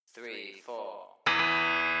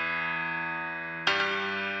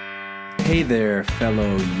Hey there,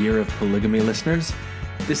 fellow Year of Polygamy listeners.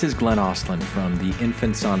 This is Glenn Ostlund from the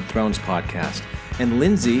Infants on Thrones podcast, and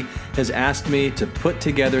Lindsay has asked me to put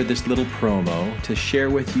together this little promo to share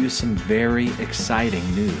with you some very exciting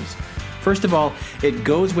news. First of all, it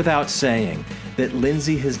goes without saying that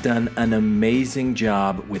Lindsay has done an amazing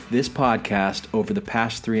job with this podcast over the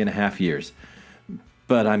past 3.5 years,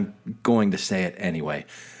 but I'm going to say it anyway.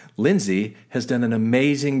 Lindsay has done an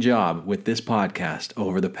amazing job with this podcast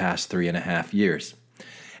over the past 3.5 years.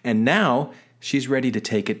 And now she's ready to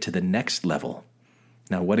take it to the next level.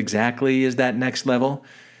 Now, what exactly is that next level?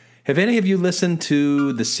 Have any of you listened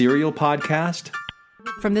to the Serial podcast?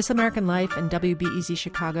 From This American Life and WBEZ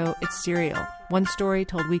Chicago, it's Serial. One story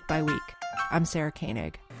told week by week. I'm Sarah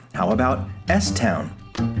Koenig. How about S-Town?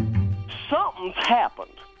 Something's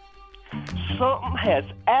happened. Something has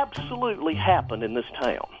absolutely happened in this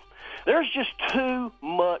town. There's just too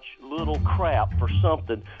much little crap for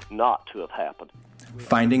something not to have happened.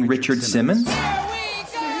 Finding Richard Simmons?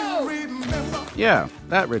 Yeah,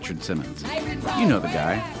 that Richard Simmons. You know the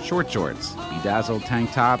guy. Short shorts, bedazzled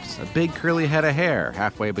tank tops, a big curly head of hair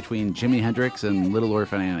halfway between Jimi Hendrix and Little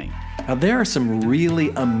Orphan Annie. Now, there are some really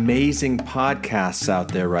amazing podcasts out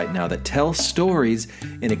there right now that tell stories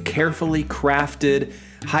in a carefully crafted,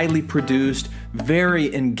 highly produced,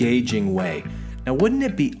 very engaging way. Now, wouldn't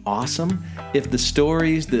it be awesome if the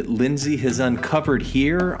stories that Lindsay has uncovered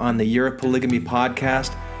here on the Year of Polygamy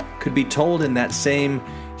podcast could be told in that same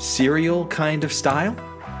serial kind of style?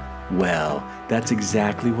 Well, that's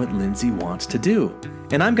exactly what Lindsay wants to do.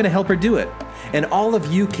 And I'm going to help her do it. And all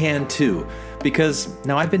of you can too, because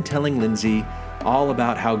now I've been telling Lindsay all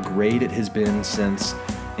about how great it has been since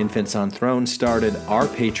Infants on Thrones started our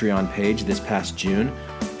Patreon page this past June.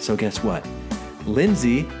 So guess what?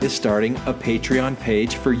 Lindsay is starting a Patreon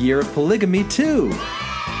page for Year of Polygamy too.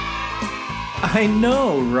 I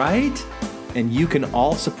know, right? And you can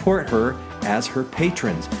all support her as her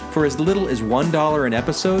patrons. For as little as $1 an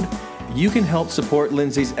episode, you can help support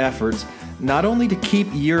Lindsay's efforts not only to keep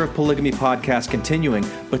Year of Polygamy podcast continuing,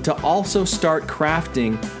 but to also start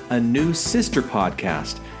crafting a new sister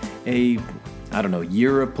podcast,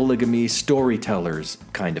 Year of Polygamy storytellers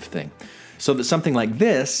kind of thing. So that something like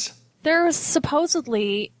this... There was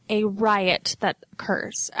supposedly a riot that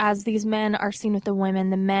occurs as these men are seen with the women.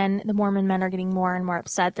 The Mormon men are getting more and more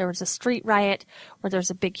upset. There was a street riot where there's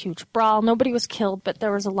a big, huge brawl. Nobody was killed, but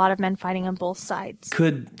there was a lot of men fighting on both sides.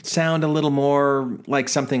 Could sound a little more like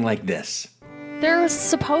something like this. There was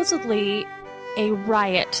supposedly a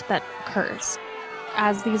riot that occurs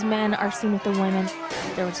as these men are seen with the women.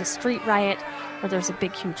 There was a street riot where there's a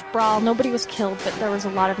big, huge brawl. Nobody was killed, but there was a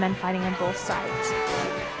lot of men fighting on both sides.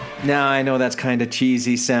 Now, I know that's kind of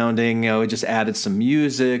cheesy sounding. We just added some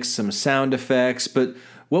music, some sound effects, but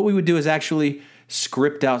what we would do is actually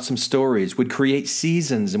script out some stories, would create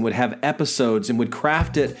seasons and would have episodes and would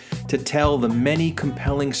craft it to tell the many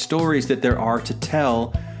compelling stories that there are to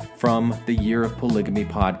tell from the Year of Polygamy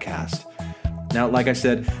podcast. Now, like I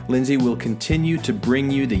said, Lindsay will continue to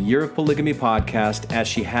bring you the Year of Polygamy podcast as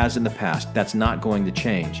she has in the past. That's not going to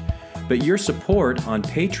change. But your support on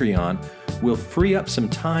Patreon will free up some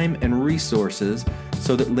time and resources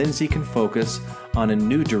so that Lindsay can focus on a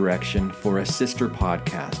new direction for a sister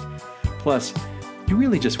podcast. Plus, you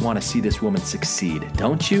really just want to see this woman succeed,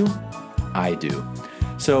 don't you? I do.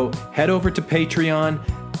 So head over to Patreon/Year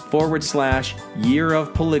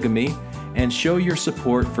of Polygamy and show your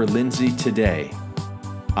support for Lindsay today.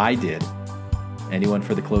 I did. Anyone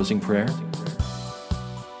for the closing prayer?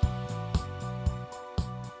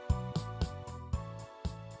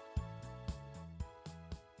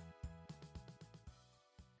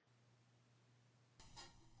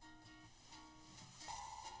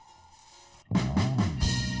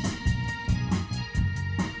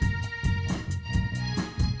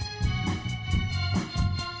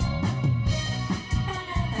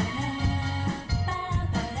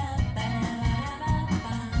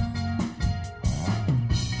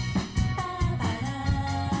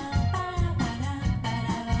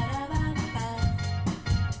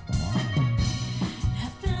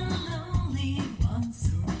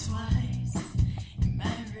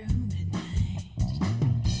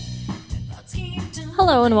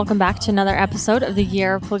 Hello and welcome back to another episode of the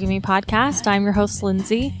Year of Polygamy podcast. I'm your host,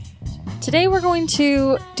 Lindsay. Today we're going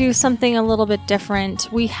to do something a little bit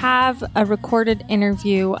different. We have a recorded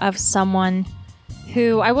interview of someone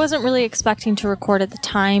who I wasn't really expecting to record at the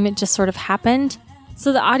time. It just sort of happened.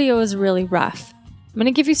 So the audio is really rough. I'm going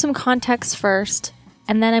to give you some context first,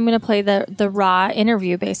 and then I'm going to play the raw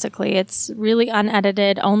interview, basically. It's really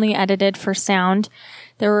unedited, only edited for sound.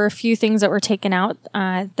 There were a few things that were taken out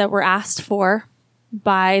that were asked for.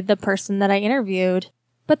 by the person that I interviewed.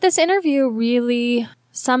 But this interview really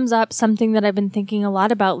sums up something that I've been thinking a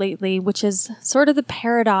lot about lately, which is sort of the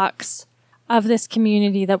paradox of this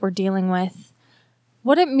community that we're dealing with.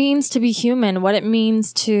 What it means to be human, what it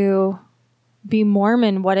means to be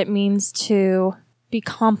Mormon, what it means to be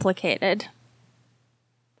complicated.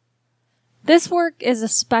 This work is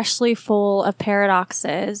especially full of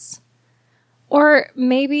paradoxes. Or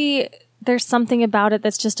maybe there's something about it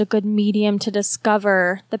that's just a good medium to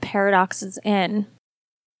discover the paradoxes in.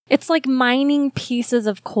 It's like mining pieces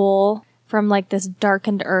of coal from like this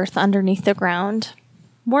darkened earth underneath the ground.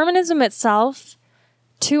 Mormonism itself,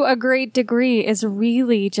 to a great degree, is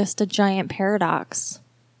really just a giant paradox.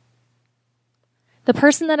 The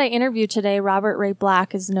person that I interviewed today, Robert Ray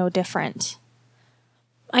Black, is no different.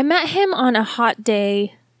 I met him on a hot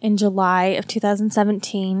day in July of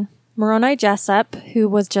 2017. Moroni Jessup, who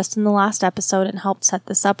was just in the last episode and helped set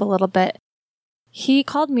this up a little bit, he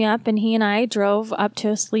called me up and he and I drove up to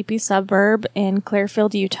a sleepy suburb in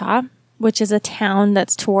Clearfield, Utah, which is a town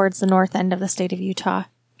that's towards the north end of the state of Utah.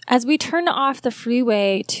 As we turned off the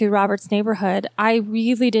freeway to Robert's neighborhood, I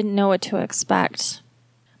really didn't know what to expect.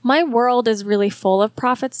 My world is really full of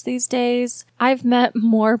prophets these days. I've met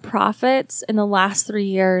more prophets in the last 3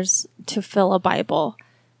 years to fill a Bible.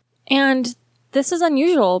 And this is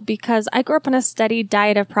unusual because I grew up on a steady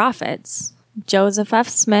diet of prophets. Joseph F.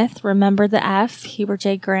 Smith, remember the F, Heber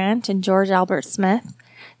J. Grant, and George Albert Smith.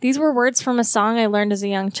 These were words from a song I learned as a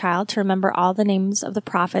young child to remember all the names of the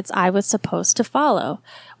prophets I was supposed to follow.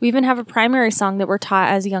 We even have a primary song that we're taught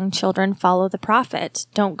as young children, Follow the Prophet.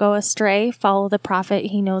 Don't go astray, follow the prophet,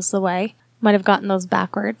 he knows the way. Might have gotten those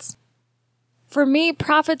backwards. For me,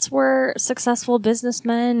 prophets were successful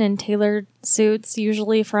businessmen in tailored suits,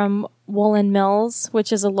 usually from Woolen Mills,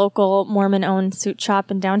 which is a local Mormon-owned suit shop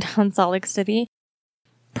in downtown Salt Lake City.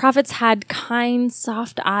 Prophets had kind,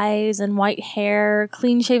 soft eyes and white hair,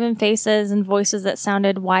 clean-shaven faces, and voices that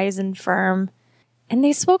sounded wise and firm. And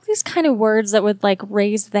they spoke these kind of words that would, like,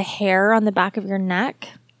 raise the hair on the back of your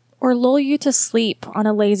neck or lull you to sleep on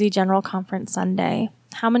a lazy General Conference Sunday.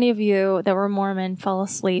 How many of you that were Mormon fell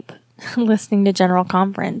asleep listening to General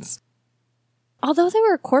Conference? Although they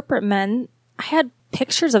were corporate men, I had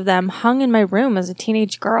pictures of them hung in my room as a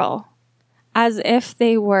teenage girl, as if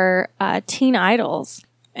they were teen idols.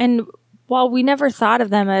 And while we never thought of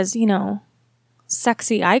them as,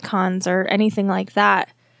 sexy icons or anything like that,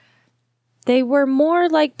 they were more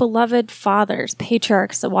like beloved fathers,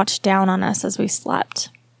 patriarchs that watched down on us as we slept.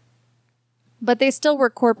 But they still were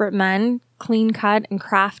corporate men, clean-cut and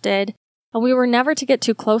crafted, and we were never to get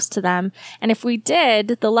too close to them. And if we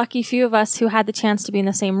did, the lucky few of us who had the chance to be in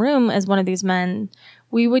the same room as one of these men,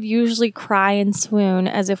 we would usually cry and swoon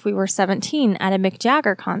as if we were 17 at a Mick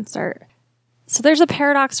Jagger concert. So there's a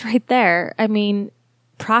paradox right there. I mean,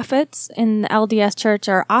 prophets in the LDS church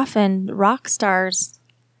are often rock stars,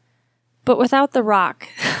 but without the rock.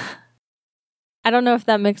 I don't know if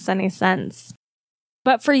that makes any sense.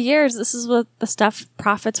 But for years, this is what the stuff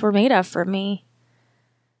prophets were made of for me.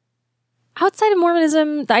 Outside of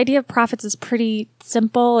Mormonism, the idea of prophets is pretty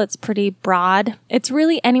simple. It's pretty broad. It's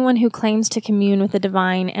really anyone who claims to commune with the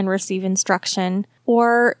divine and receive instruction,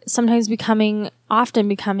 or sometimes often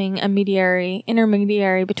becoming a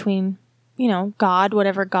intermediary between, God,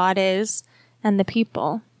 whatever God is, and the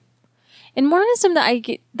people. In Mormonism,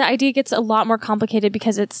 the idea gets a lot more complicated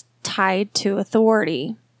because it's tied to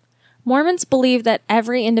authority. Mormons believe that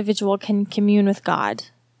every individual can commune with God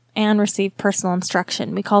and receive personal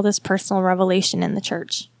instruction. We call this personal revelation in the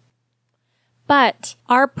church. But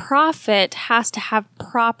our prophet has to have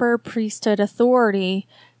proper priesthood authority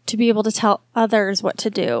to be able to tell others what to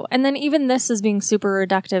do. And then even this is being super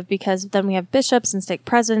reductive because then we have bishops and stake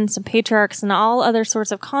presidents and patriarchs and all other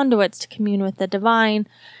sorts of conduits to commune with the divine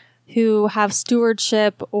who have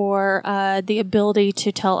stewardship or the ability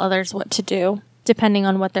to tell others what to do, depending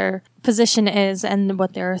on what their position is and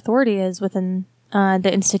what their authority is within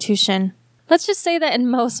the institution. Let's just say that in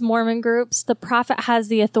most Mormon groups, the prophet has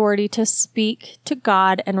the authority to speak to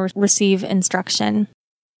God and receive instruction.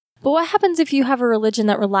 But what happens if you have a religion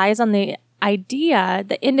that relies on the idea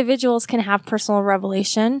that individuals can have personal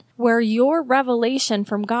revelation, where your revelation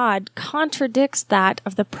from God contradicts that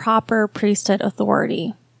of the proper priesthood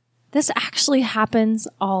authority? This actually happens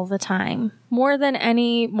all the time, more than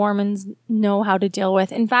any Mormons know how to deal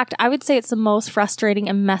with. In fact, I would say it's the most frustrating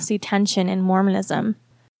and messy tension in Mormonism.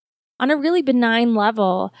 On a really benign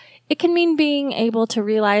level, it can mean being able to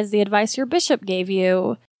realize the advice your bishop gave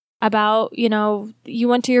you about, you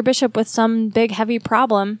went to your bishop with some big, heavy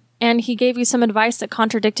problem, and he gave you some advice that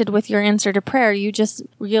contradicted with your answer to prayer. You just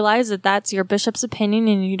realize that that's your bishop's opinion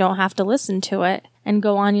and you don't have to listen to it. and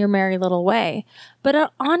go on your merry little way.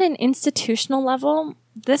 But on an institutional level,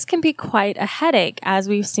 this can be quite a headache, as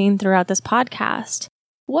we've seen throughout this podcast.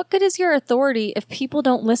 What good is your authority if people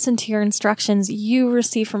don't listen to your instructions you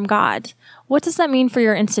receive from God? What does that mean for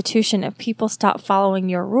your institution if people stop following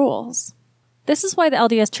your rules? This is why the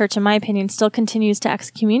LDS Church, in my opinion, still continues to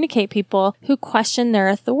excommunicate people who question their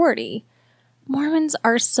authority. Mormons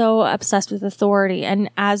are so obsessed with authority, and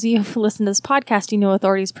as you've listened to this podcast, you know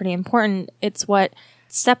authority is pretty important. It's what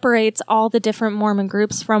separates all the different Mormon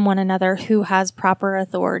groups from one another who has proper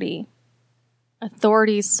authority.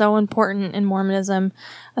 Authority is so important in Mormonism.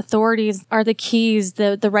 Authorities are the keys,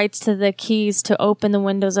 the rights to the keys to open the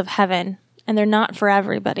windows of heaven, and they're not for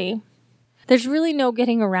everybody. There's really no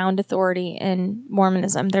getting around authority in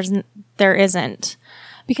Mormonism. There isn't.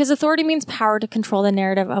 Because authority means power to control the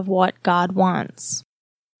narrative of what God wants.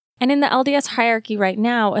 And in the LDS hierarchy right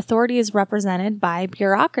now, authority is represented by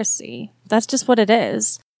bureaucracy. That's just what it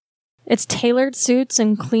is. It's tailored suits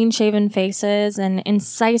and clean-shaven faces and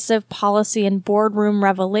incisive policy and boardroom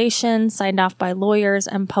revelations signed off by lawyers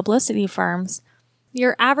and publicity firms.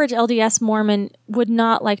 Your average LDS Mormon would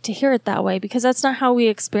not like to hear it that way because that's not how we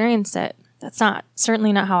experience it. That's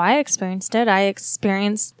certainly not how I experienced it. I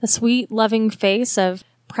experienced the sweet, loving face of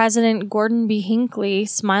President Gordon B. Hinckley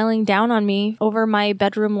smiling down on me over my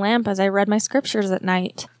bedroom lamp as I read my scriptures at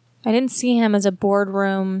night. I didn't see him as a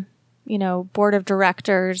boardroom, board of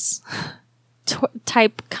directors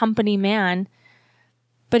type company man,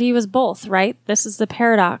 but he was both, right? This is the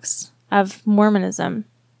paradox of Mormonism.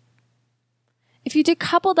 If you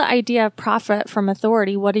decouple the idea of prophet from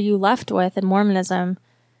authority, what are you left with in Mormonism?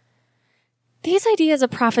 These ideas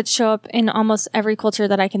of prophets show up in almost every culture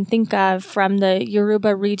that I can think of, from the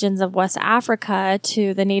Yoruba regions of West Africa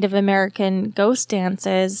to the Native American ghost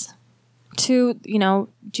dances to,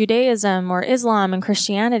 Judaism or Islam and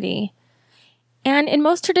Christianity. And in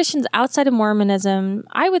most traditions outside of Mormonism,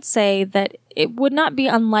 I would say that it would not be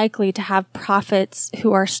unlikely to have prophets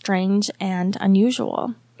who are strange and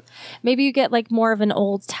unusual. Maybe you get more of an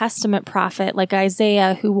Old Testament prophet like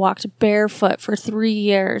Isaiah, who walked barefoot for 3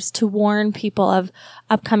 years to warn people of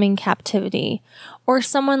upcoming captivity. Or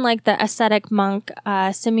someone like the ascetic monk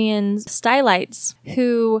Simeon Stylites,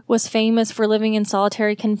 who was famous for living in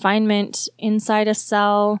solitary confinement inside a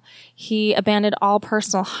cell. He abandoned all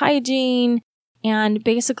personal hygiene and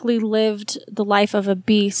basically lived the life of a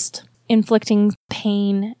beast, inflicting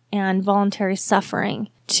pain and voluntary suffering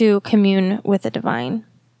to commune with the divine.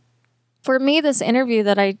 For me, this interview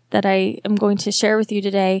that I am going to share with you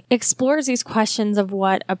today explores these questions of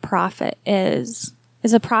what a prophet is.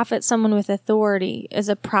 Is a prophet someone with authority? Is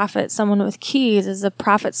a prophet someone with keys? Is a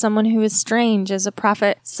prophet someone who is strange? Is a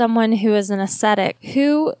prophet someone who is an ascetic?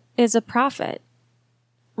 Who is a prophet?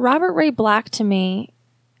 Robert Ray Black, to me,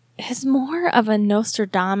 is more of a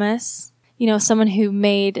Nostradamus, someone who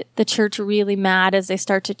made the church really mad as they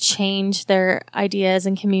start to change their ideas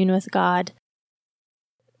and commune with God.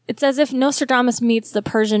 It's as if Nostradamus meets the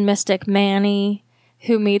Persian mystic Mani,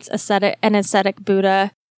 who meets an ascetic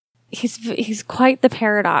Buddha. He's quite the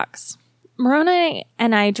paradox. Moroni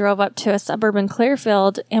and I drove up to a suburb in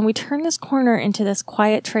Clearfield, and we turned this corner into this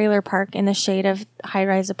quiet trailer park in the shade of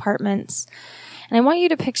high-rise apartments. And I want you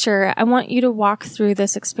to walk through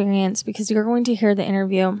this experience because you're going to hear the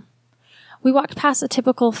interview. We walked past a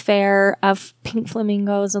typical fair of pink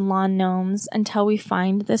flamingos and lawn gnomes until we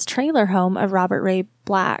find this trailer home of Robert Ray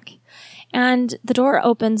Black. And the door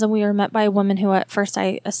opens and we are met by a woman who at first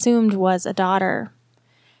I assumed was a daughter.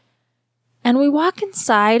 And we walk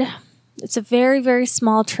inside. It's a very, very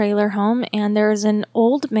small trailer home, and there's an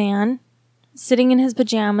old man sitting in his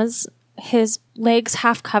pajamas, his legs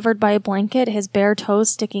half covered by a blanket, his bare toes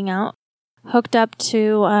sticking out, hooked up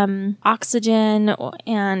to oxygen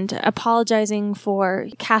and apologizing for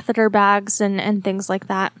catheter bags and things like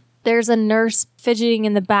that. There's a nurse fidgeting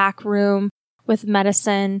in the back room with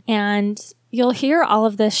medicine, and you'll hear all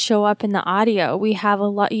of this show up in the audio. We have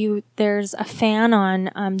there's a fan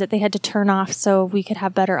on that they had to turn off so we could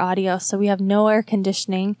have better audio. So we have no air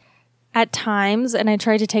conditioning at times, and I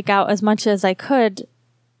tried to take out as much as I could,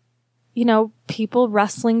 people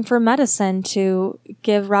wrestling for medicine to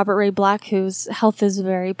give Robert Ray Black, whose health is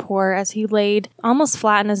very poor, as he laid almost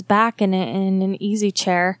flat on his back in an easy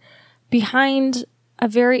chair behind a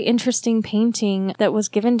very interesting painting that was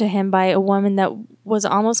given to him by a woman that was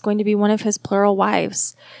almost going to be one of his plural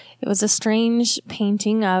wives. It was a strange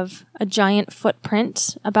painting of a giant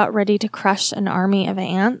footprint about ready to crush an army of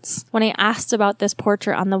ants. When I asked about this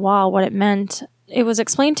portrait on the wall, what it meant, it was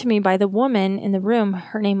explained to me by the woman in the room.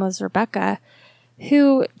 Her name was Rebecca,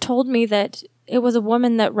 who told me that it was a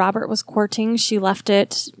woman that Robert was courting. She left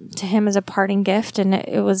it to him as a parting gift, and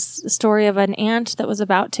it was a story of an aunt that was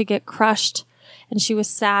about to get crushed, and she was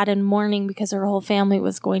sad and mourning because her whole family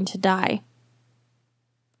was going to die.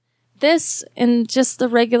 This, in just the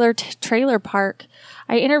regular trailer park,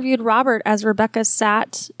 I interviewed Robert as Rebecca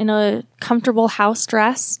sat in a comfortable house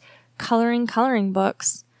dress, coloring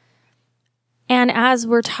books. And as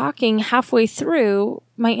we're talking halfway through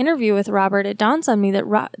my interview with Robert, it dawns on me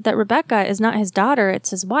that Rebecca is not his daughter, it's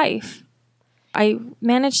his wife. I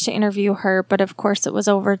managed to interview her, but of course it was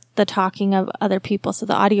over the talking of other people, so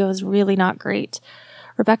the audio is really not great.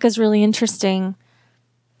 Rebecca's really interesting.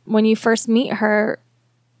 When you first meet her,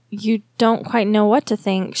 you don't quite know what to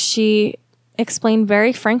think. She explained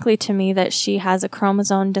very frankly to me that she has a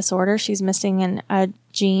chromosome disorder. She's missing a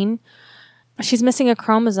gene. She's missing a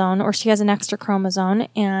chromosome, or she has an extra chromosome,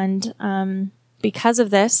 and because of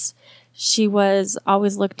this, she was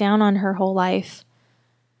always looked down on her whole life.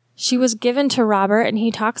 She was given to Robert, and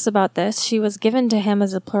he talks about this. She was given to him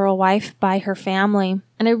as a plural wife by her family,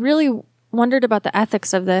 and I really wondered about the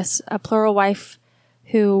ethics of this. A plural wife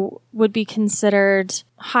who would be considered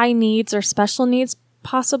high needs or special needs,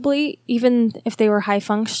 possibly, even if they were high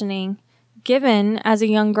functioning, given as a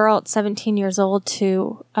young girl at 17 years old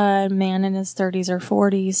to a man in his 30s or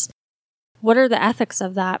 40s. What are the ethics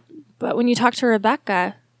of that? But when you talk to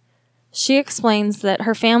Rebecca, she explains that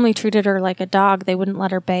her family treated her like a dog. They wouldn't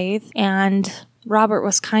let her bathe, and Robert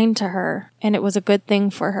was kind to her, and it was a good thing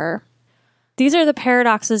for her. These are the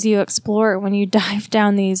paradoxes you explore when you dive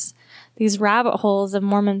down these rabbit holes of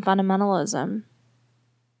Mormon fundamentalism.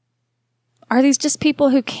 Are these just people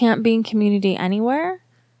who can't be in community anywhere?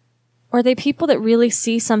 Or are they people that really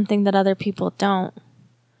see something that other people don't?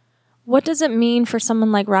 What does it mean for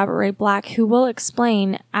someone like Robert Ray Black, who will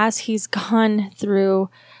explain as he's gone through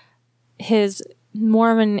his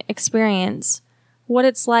Mormon experience, what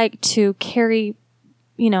it's like to carry,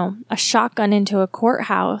 a shotgun into a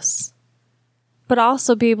courthouse, but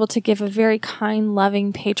also be able to give a very kind,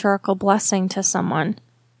 loving, patriarchal blessing to someone?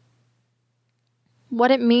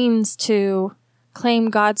 What it means to claim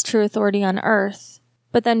God's true authority on earth,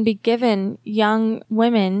 but then be given young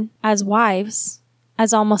women as wives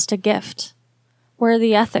as almost a gift. Where are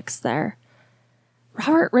the ethics there?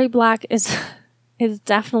 Robert Ray Black is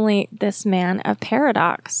definitely this man of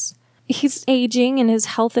paradox. He's aging and his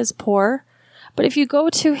health is poor. But if you go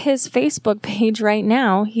to his Facebook page right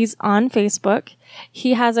now, he's on Facebook.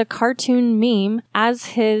 He has a cartoon meme as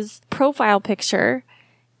his profile picture.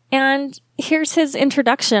 And here's his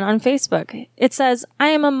introduction on Facebook. It says, "I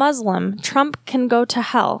am a Muslim. Trump can go to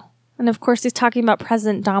hell." And of course, he's talking about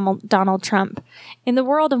President Donald Trump. In the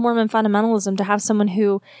world of Mormon fundamentalism, to have someone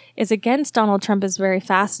who is against Donald Trump is very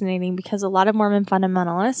fascinating, because a lot of Mormon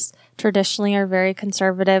fundamentalists traditionally are very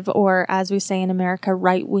conservative, or as we say in America,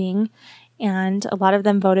 right-wing. And a lot of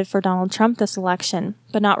them voted for Donald Trump this election,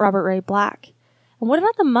 but not Robert Ray Black. And what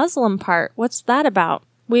about the Muslim part? What's that about?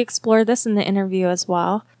 We explore this in the interview as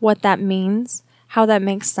well, what that means, how that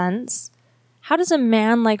makes sense. How does a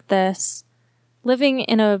man like this, living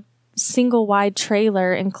in a single-wide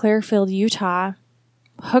trailer in Clearfield, Utah,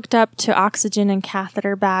 hooked up to oxygen and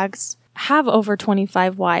catheter bags, have over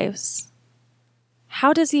 25 wives?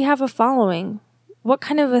 How does he have a following? What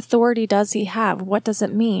kind of authority does he have? What does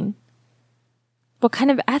it mean? What kind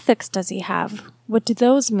of ethics does he have? What do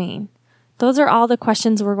those mean? Those are all the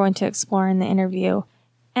questions we're going to explore in the interview.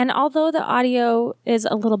 And although the audio is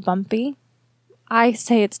a little bumpy, I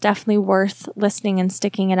say it's definitely worth listening and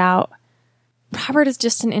sticking it out. Robert is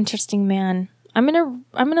just an interesting man. I'm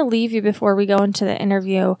gonna leave you before we go into the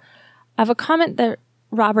interview of a comment that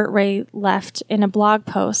Robert Ray left in a blog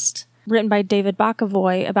post written by David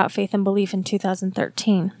Bokovoy about faith and belief in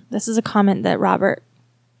 2013. This is a comment that Robert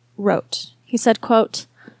wrote. He said, quote,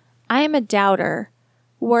 "I am a doubter.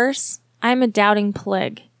 Worse, I am a doubting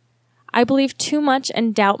plig. I believe too much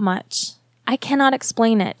and doubt much. I cannot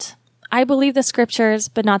explain it. I believe the scriptures,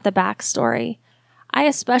 but not the backstory. I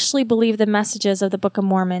especially believe the messages of the Book of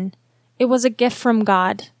Mormon. It was a gift from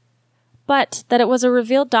God. But that it was a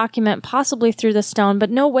revealed document, possibly through the stone, but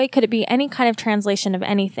no way could it be any kind of translation of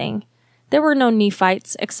anything. There were no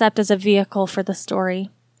Nephites, except as a vehicle for the story.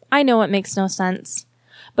 I know it makes no sense.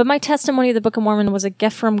 But my testimony of the Book of Mormon was a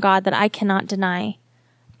gift from God that I cannot deny.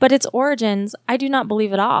 But its origins, I do not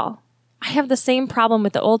believe at all. I have the same problem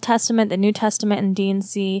with the Old Testament, the New Testament, and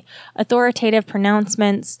D&C, authoritative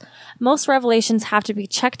pronouncements. Most revelations have to be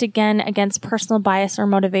checked again against personal bias or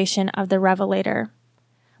motivation of the revelator.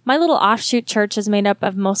 My little offshoot church is made up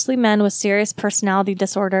of mostly men with serious personality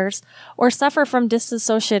disorders or suffer from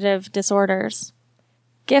dissociative disorders.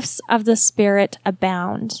 Gifts of the Spirit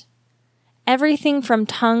abound. everything from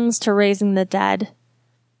tongues to raising the dead.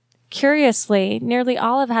 Curiously, nearly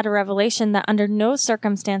all have had a revelation that under no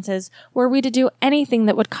circumstances were we to do anything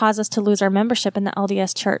that would cause us to lose our membership in the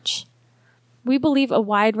LDS Church. We believe a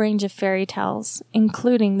wide range of fairy tales,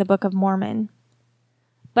 including the Book of Mormon.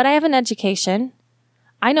 But I have an education.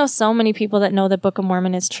 I know so many people that know the Book of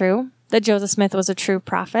Mormon is true, that Joseph Smith was a true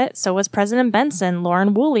prophet, so was President Benson,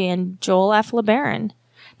 Lauren Woolley, and Joel F. LeBaron.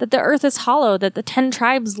 That the earth is hollow, that the 10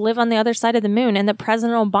 tribes live on the other side of the moon, and that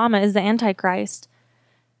President Obama is the Antichrist.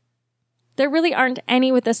 There really aren't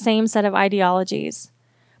any with the same set of ideologies.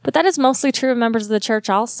 But that is mostly true of members of the church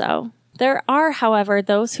also. There are, however,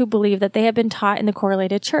 those who believe that they have been taught in the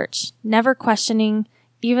correlated church, never questioning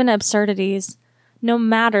even absurdities, no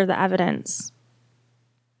matter the evidence.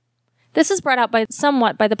 This is brought out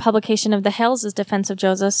somewhat by the publication of the Hales' defense of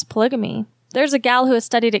Joseph's polygamy. There's a gal who has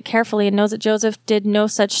studied it carefully and knows that Joseph did no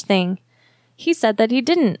such thing. He said that he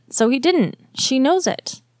didn't, so he didn't. She knows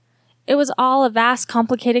it. It was all a vast,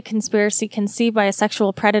 complicated conspiracy conceived by a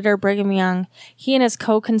sexual predator, Brigham Young. He and his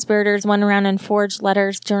co-conspirators went around and forged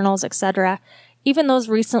letters, journals, etc., even those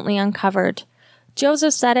recently uncovered.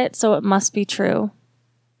 Joseph said it, so it must be true.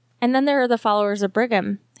 And then there are the followers of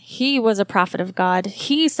Brigham. He was a prophet of God.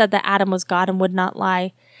 He said that Adam was God and would not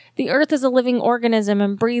lie. The earth is a living organism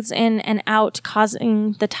and breathes in and out,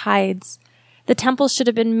 causing the tides. The temple should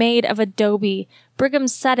have been made of adobe. Brigham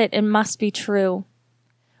said it must be true.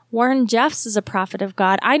 Warren Jeffs is a prophet of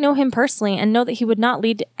God. I know him personally and know that he would not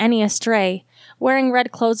lead any astray. Wearing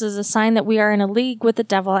red clothes is a sign that we are in a league with the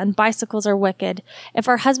devil and bicycles are wicked. If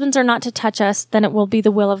our husbands are not to touch us, then it will be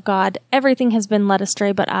the will of God. Everything has been led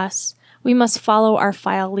astray but us. We must follow our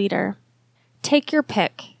file leader. Take your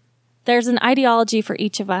pick. There's an ideology for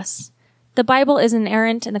each of us. The Bible is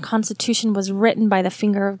inerrant and the Constitution was written by the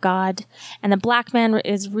finger of God. And the black man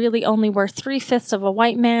is really only worth 3/5 of a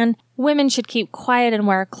white man. Women should keep quiet and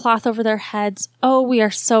wear a cloth over their heads. Oh, we are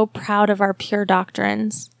so proud of our pure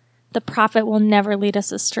doctrines. The prophet will never lead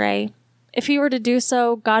us astray. If he were to do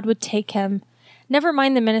so, God would take him. Never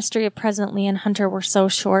mind the ministry of President Lee and Hunter were so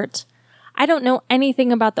short. I don't know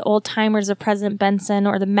anything about the old timers of President Benson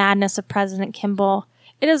or the madness of President Kimball.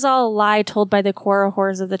 It is all a lie told by the Quora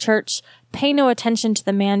whores of the church. Pay no attention to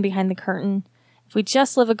the man behind the curtain. If we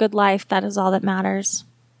just live a good life, that is all that matters.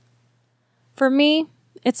 For me,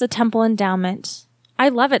 it's the temple endowment. I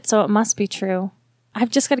love it, so it must be true.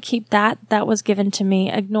 I've just got to keep that was given to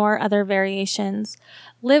me. Ignore other variations.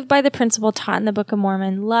 Live by the principle taught in the Book of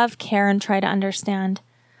Mormon. Love, care, and try to understand.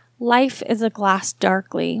 Life is a glass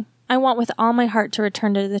darkly. I want with all my heart to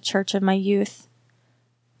return to the church of my youth.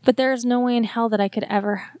 But there is no way in hell that it could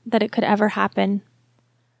ever happen.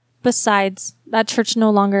 Besides, that church no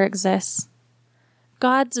longer exists.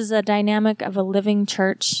 God's is a dynamic of a living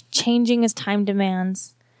church, changing as time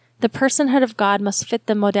demands. The personhood of God must fit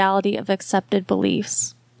the modality of accepted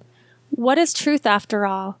beliefs. What is truth after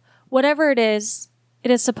all? Whatever it is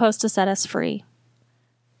supposed to set us free.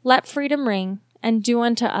 Let freedom ring, and do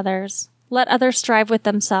unto others. Let others strive with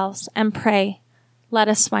themselves, and pray. Let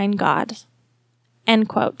us find God. End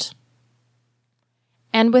quote.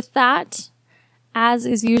 And with that, as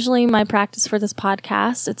is usually my practice for this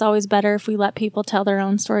podcast, it's always better if we let people tell their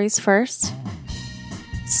own stories first.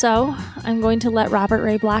 So, I'm going to let Robert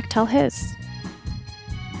Ray Black tell his.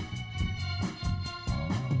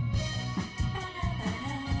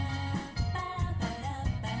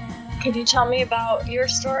 Could you tell me about your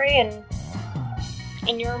story and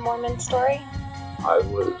your Mormon story? I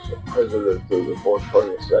was president of the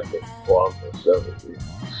 422nd Quantum Assembly,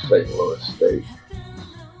 St. Louis State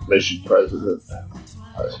mission president,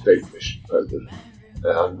 state mission president,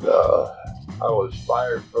 and I was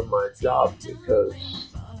fired from my job because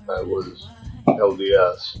I was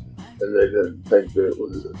LDS, and they didn't think that it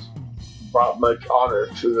was brought much honor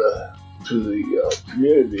to the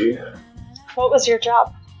community. What was your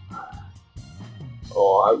job?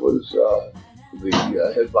 Oh, I was the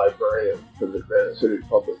head librarian for the Granite City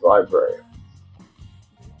Public Library.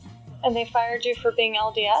 And they fired you for being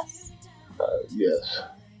LDS? Yes.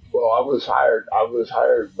 Well, I was hired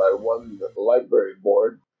by one library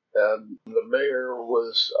board, and the mayor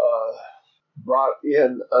was brought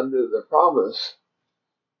in under the promise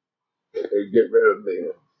that they'd get rid of me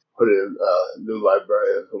and put in a new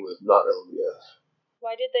librarian who was not LDS.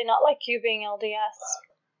 Why did they not like you being LDS?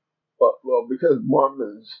 Well, because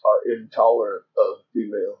Mormons are intolerant of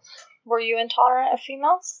females. Were you intolerant of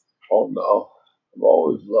females? Oh, no. I've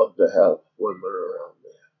always loved to have women around me.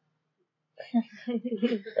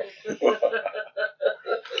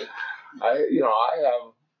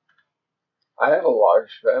 I have a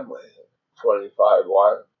large family, 25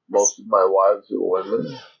 wives. Most of my wives are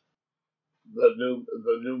women. The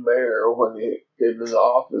new mayor, when he came into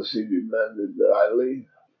office, he demanded that I leave.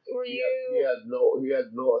 Were He you? had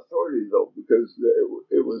no authority though, because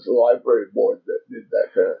it was the library board that did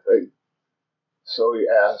that kind of thing. So he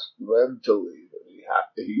asked them to leave,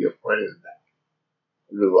 and he appointed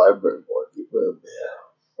the library board.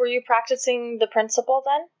 Were you practicing the principal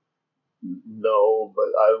then? No,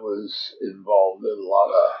 but I was involved in a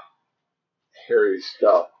lot of hairy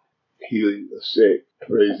stuff, healing the sick,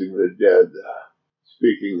 raising the dead,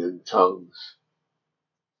 speaking in tongues.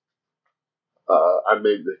 I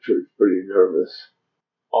made the church pretty nervous.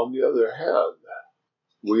 On the other hand,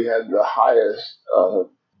 we had the highest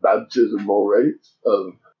baptismal rate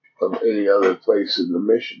of any other place in the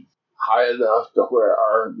mission. High enough to where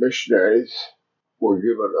our missionaries were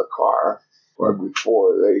given a car or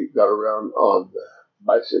before they got around on the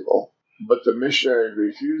bicycle. But the missionaries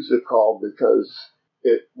refused the call because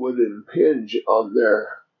it would impinge on their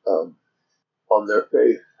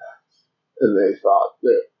faith, and they thought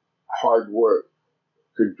that hard work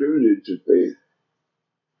contributed to faith,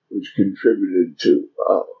 which contributed to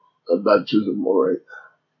a baptismal rate.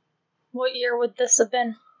 What year would this have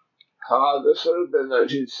been? This would have been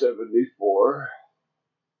 1974.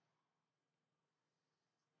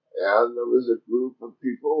 And there was a group of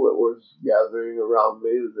people that was gathering around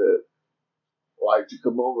me that liked to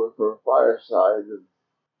come over for a fireside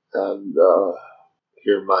and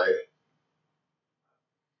hear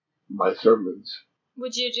my sermons.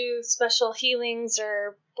 Would you do special healings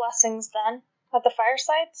or blessings then at the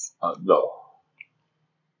firesides? No.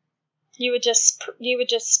 You would just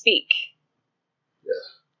speak.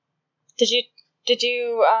 Yes. Did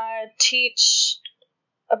you teach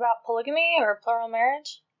about polygamy or plural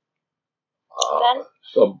marriage? Then?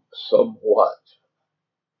 Somewhat.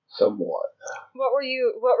 What were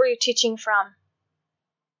you teaching from?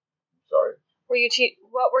 Sorry.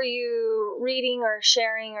 What were you reading or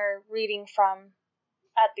sharing or reading from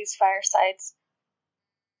at these firesides?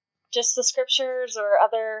 Just the scriptures or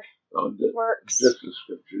other works? Just the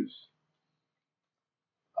scriptures.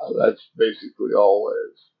 That's basically all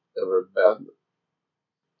it's ever been.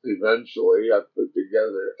 Eventually, I put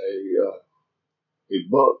together a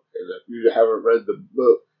book, and if you haven't read the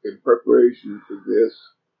book in preparation for this,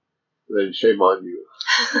 then shame on you.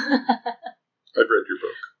 I've read your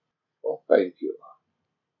book. Well, thank you.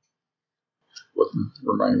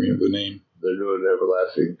 Remind me of the name. The New and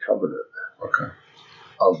Everlasting Covenant. Okay.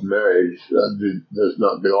 Of marriage does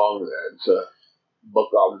not belong there. It's a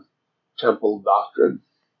book on temple doctrine.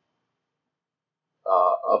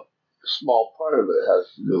 A small part of it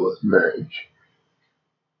has to do with marriage.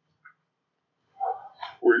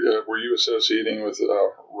 Were you associating with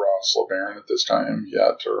Ross LeBaron at this time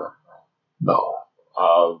yet, or no?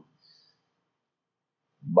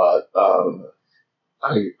 But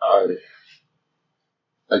I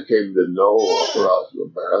came to know Ross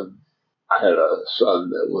LeBaron. I had a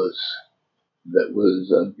son that was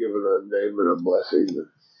given a name and a blessing,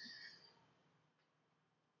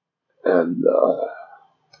 and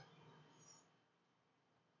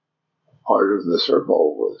part of the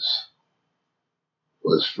circle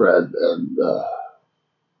was Fred and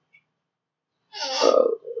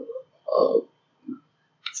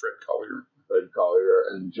Fred Collier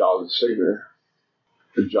and John Singer.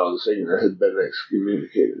 John Singer had been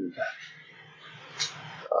excommunicated,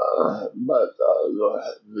 but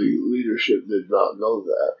the leadership did not know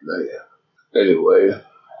that. Anyway.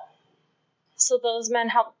 So those men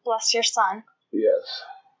helped bless your son? Yes.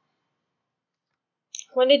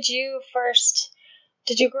 When did you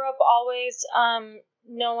grow up always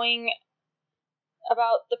knowing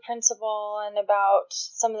about the principle and about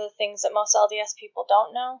some of the things that most LDS people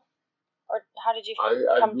don't know? Or how did you come to it?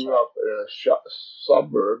 I grew up in a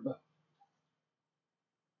suburb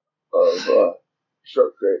of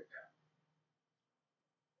Short Creek,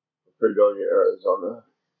 Fredonia, Arizona.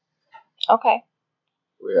 Okay.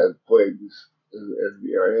 We had pigs in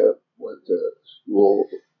the area, went to school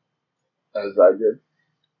as I did.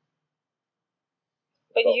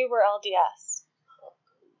 But you were LDS.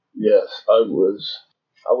 Yes, I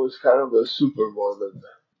was kind of a super Mormon.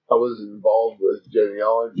 I was involved with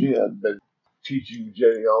genealogy. I'd been teaching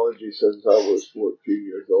genealogy since I was 14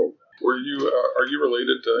 years old. Are you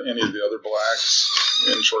related to any of the other blacks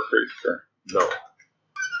in Short Creek? Or? No.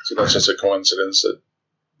 So that's just a coincidence that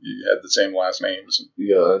you had the same last names.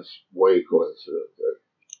 Yeah, that's way coincident.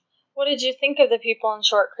 What did you think of the people in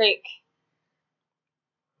Short Creek?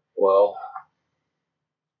 Well,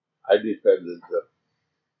 I defended them.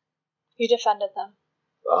 You defended them?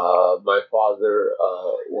 My father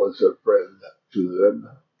was a friend to them.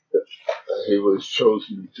 He was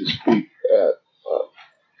chosen to speak at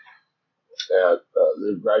at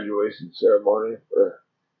the graduation ceremony for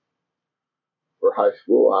high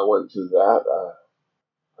school. I went to that.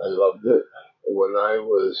 I loved it. When I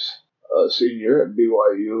was a senior at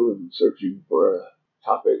BYU and searching for a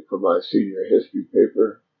topic for my senior history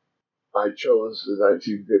paper, I chose the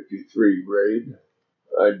 1953 grade.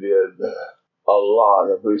 I did a lot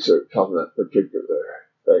of research on that particular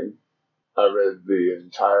thing. I read the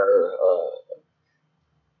entire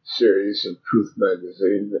series of Truth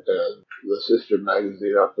magazine and the sister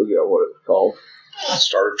magazine, I forget what it's called.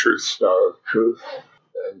 Star of Truth. Star of Truth.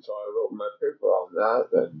 And so I wrote my paper on that,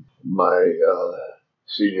 and my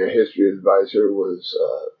senior history advisor was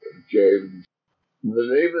James. The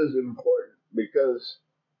name is important because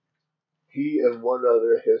he and one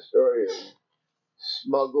other historian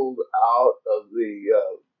smuggled out of the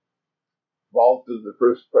vault of the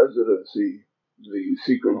first presidency the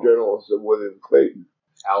secret journals of William Clayton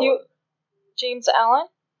Allen. James Allen?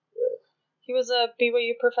 Yes. He was a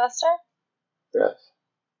BYU professor? Yes.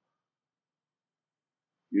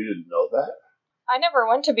 You didn't know that? I never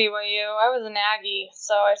went to BYU. I was an Aggie,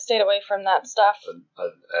 so I stayed away from that stuff. An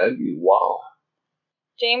Aggie? Wow.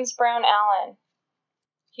 James Brown Allen.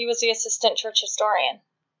 He was the assistant church historian.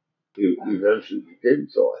 He eventually became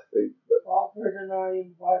so, I think. But Robert and I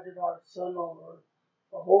invited our son over.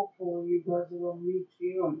 So hopefully you guys will meet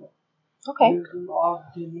him. Okay. He's in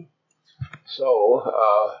Ogden. So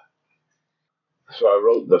I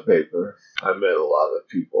wrote the paper. I met a lot of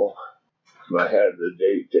people. I had the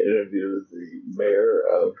date to interview the mayor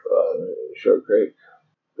of Short Creek.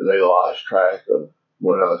 They lost track of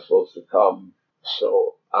when I was supposed to come,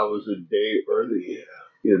 so I was a day early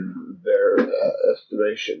in their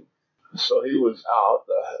estimation. So he was out,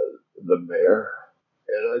 the mayor,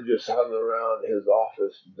 and I just hung around his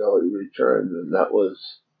office until he returned, and that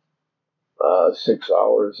was 6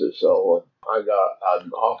 hours or so. And I got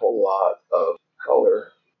an awful lot of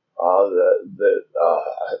color that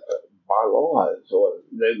Barlow, is the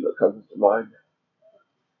name that comes to mind,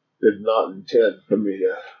 did not intend for me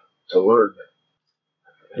to learn.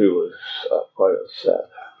 He was quite upset.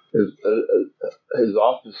 His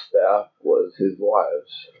office staff was his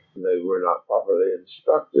wives. They were not properly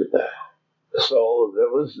instructed. So there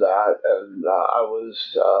was that, and I was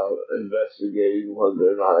investigating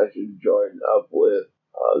whether or not I should join up with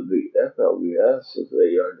the FLDS, as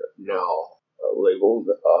they are now labeled.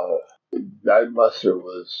 Guy Musser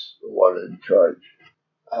was the one in charge.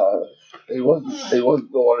 He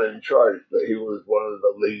wasn't the one in charge, but he was one of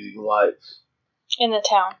the leading lights. In the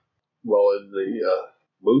town. Well, in the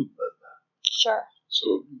movement. Sure.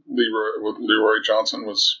 So Leroy Johnson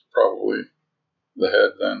was probably the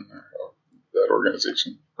head then of that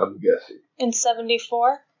organization. I'm guessing. In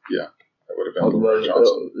 74? Yeah, that would have been Leroy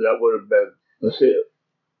Johnson. That would have been,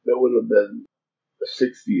 that would have been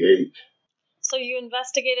 68. So you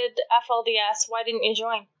investigated FLDS. Why didn't you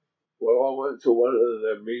join? Well, I went to one of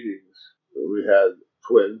their meetings. We had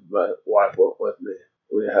twins. My wife went with me.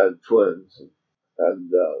 We had twins.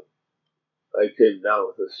 And I came down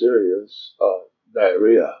with a serious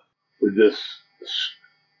diarrhea. We just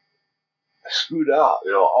screwed out,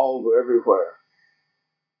 all over everywhere.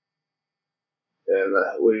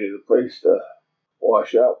 And we needed a place to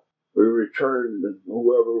wash up. We returned, and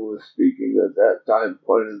whoever was speaking at that time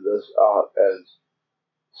pointed us out as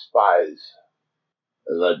spies.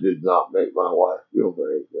 And that did not make my wife feel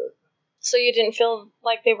very good. So you didn't feel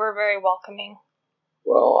like they were very welcoming?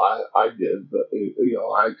 Well, I did, but,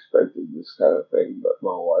 I expected this kind of thing, but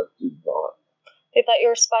my wife did not. They thought you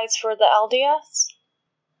were spies for the LDS?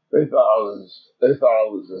 They thought I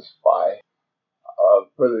was a spy.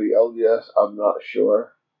 For the LDS, I'm not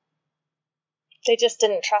sure. They just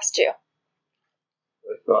didn't trust you.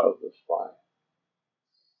 They thought I was a spy.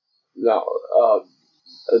 Now,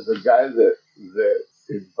 the guy that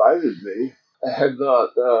invited me had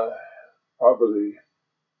not properly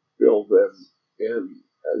filled them in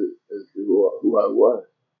as to who I was.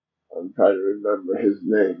 I'm trying to remember his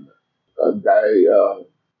name. A guy,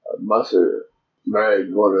 Musser,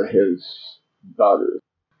 married one of his daughters.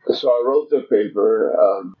 So I wrote the paper.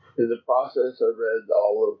 In the process, I read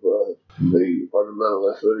all of the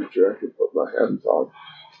fundamentalist literature I could put my hands on.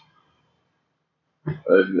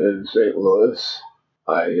 And in St. Louis,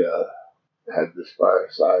 I had this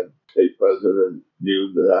fireside. State president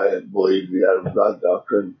knew that I had believed the Adam God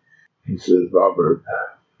doctrine. He says, Robert,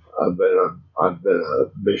 I've been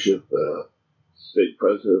a bishop, state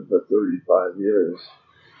president for 35 years.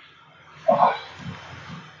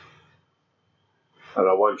 And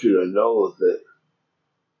I want you to know that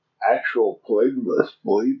actual polygamists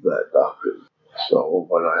believe that doctrine. So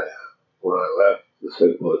when I left the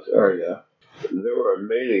St. Louis area, there were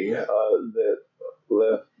many that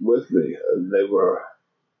left with me, and they were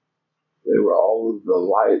all of the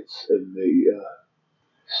lights in the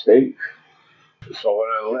state. So when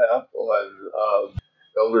I left, when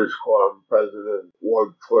Elders Quorum president,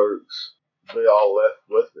 ward clerks, they all left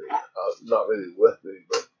with me. Not really with me,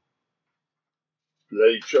 but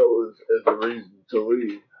they chose as a reason to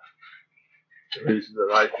leave, the reason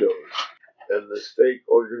that I chose. And the stake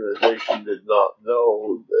organization did not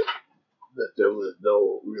know that there was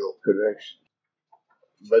no real connection.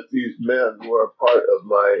 But these men were a part of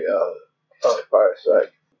my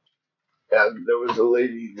fireside. And there was a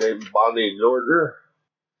lady named Bonnie Norder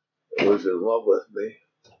who was in love with me.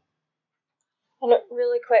 And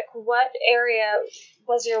really quick, what area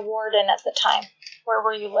was your ward in at the time? Where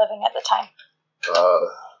were you living at the time?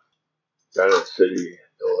 Granite City,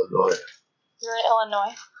 Illinois. You're in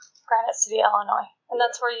Illinois? Granite City, Illinois. And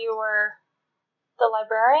that's where you were the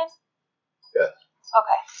librarian? Yes.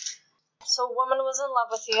 Okay. So a woman was in love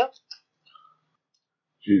with you.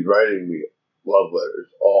 She's writing me love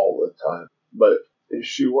letters all the time. But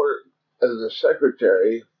she worked as a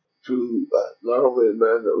secretary to not only the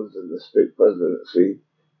man that was in the state presidency,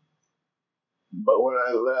 but when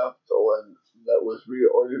I left, when that was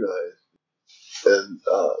reorganized, and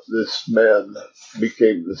this man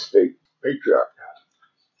became the state patriarch.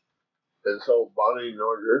 And so Bonnie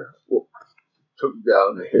Norder took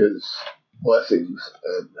down his blessings,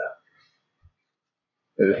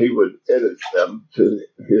 and he would edit them to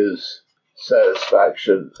his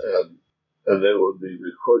satisfaction, and they would be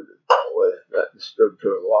recorded that way. That disturbed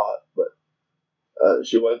her a lot, but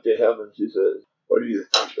she went to him and she said, "What do you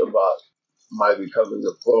think about my becoming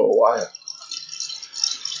a plural wife?"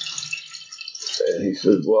 And he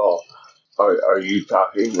said, "Well, are you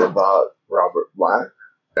talking about Robert Black?"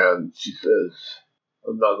 And she says,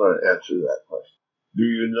 "I'm not going to answer that question." "Do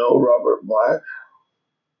you know Robert Black?"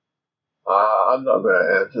 I'm not going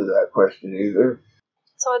to answer that question either.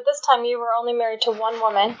 So at this time, you were only married to one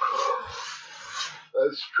woman.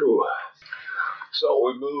 That's true. So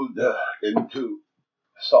we moved into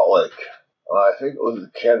Salt Lake. I think it was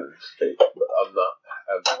the Kansas state, but I'm not.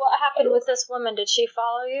 What happened with this woman? Did she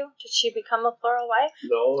follow you? Did she become a plural wife?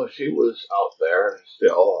 No, she was out there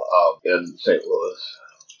still in St. Louis.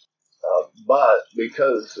 But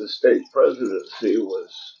because the state presidency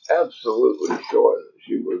was absolutely sure that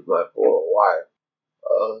she was my plural wife,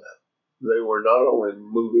 they were not only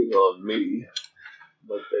moving on me,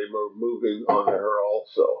 but they were moving on her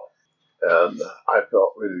also. And I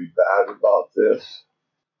felt really bad about this.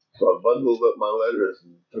 So I bundled up my letters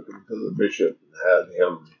and took them to the bishop and had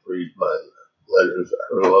him read my letters,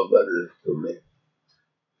 her love letters to me.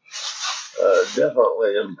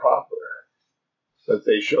 Definitely improper. But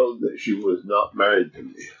they showed that she was not married to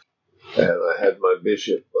me. And I had my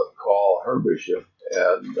bishop call her bishop,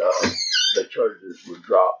 and the charges were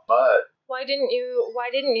dropped. But why didn't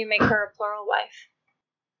you make her a plural wife?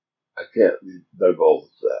 I can't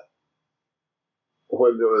divulge that.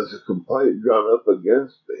 When there was a complaint drawn up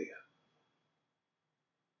against me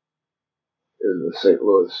in the St.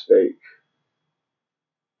 Louis state,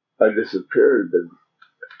 I disappeared, and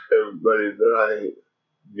everybody that I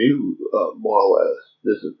knew, more or less,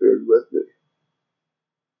 disappeared with me.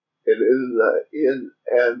 And in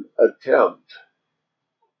an attempt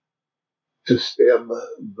to stem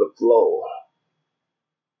the flow,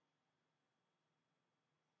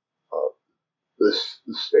 the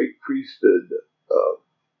state priesthood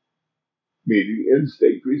meeting,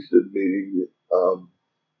 in-state priesthood meeting,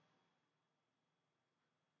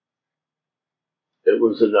 it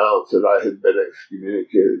was announced that I had been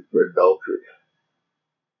excommunicated for adultery.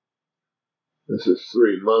 This is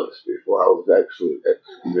 3 months before I was actually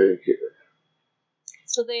excommunicated.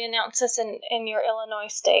 So they announced this in your Illinois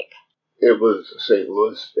stake? It was St.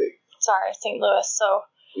 Louis stake. Sorry, St. Louis. So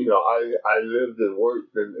I lived and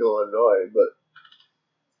worked in Illinois, but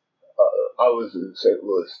I was in St.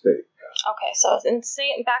 Louis state. Okay, so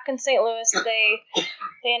back in St. Louis, they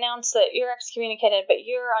announced that you're excommunicated, but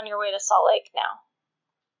you're on your way to Salt Lake now.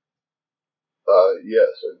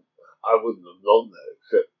 Yes, and I wouldn't have known that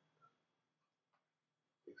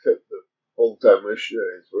except the full-time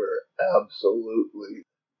missionaries were absolutely,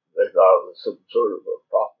 they thought it was some sort of a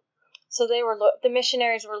prophet. So the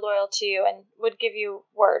missionaries were loyal to you and would give you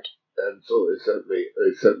word. And so they sent me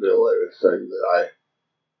a letter saying that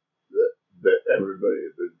everybody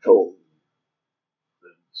had been told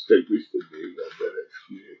that state priesthood meeting had been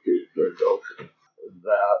excommunicated for adultery.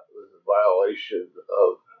 That was a violation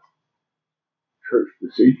of church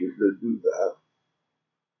procedure to do that.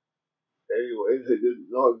 Anyway, they didn't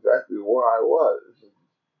know exactly where I was.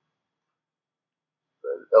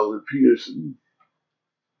 and Elder Peterson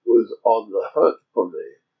was on the hunt for me.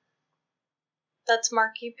 That's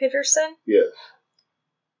Marky Peterson? Yes.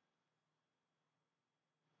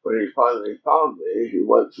 When he finally found me, he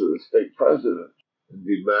went to the state president and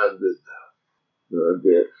demanded that I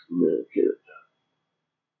be excommunicated.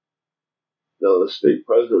 Now, the state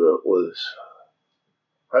president was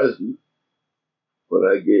present when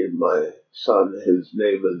I gave my son his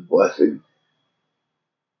name and blessing.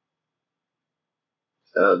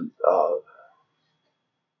 And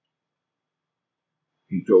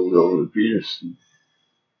he told Elder Peterson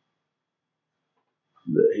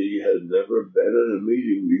that he had never been in a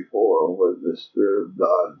meeting before when the Spirit of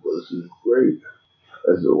God was as great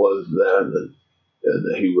as it was then, and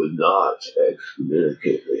that he would not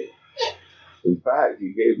excommunicate me. In fact,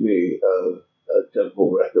 he gave me a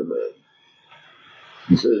temple recommend.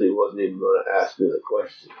 He said he wasn't even going to ask me the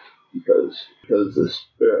questions because the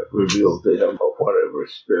Spirit revealed to him whatever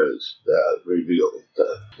spirits that revealed to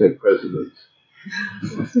the president.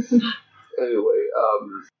 Anyway,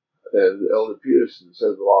 and Elder Peterson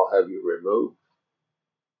said, well, I'll have you removed.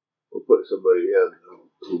 We'll put somebody in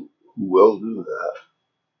who will do that.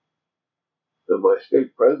 And my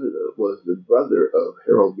state president was the brother of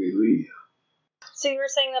Harold B. Lee. So you were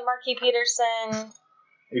saying that Marky Peterson...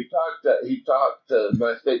 He talked to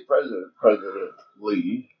my state president, President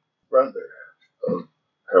Lee, brother of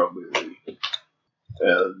Harold B. Lee.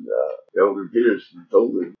 And Elder Peterson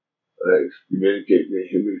told him to excommunicate me.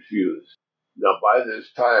 He refused. Now, by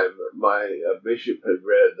this time, my bishop had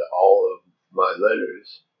read all of my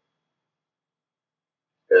letters,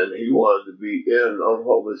 and he wanted to be in on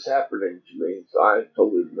what was happening to me. So I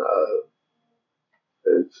told him,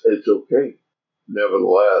 it's okay.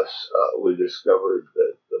 Nevertheless, we discovered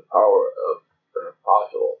that the power of an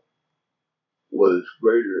apostle was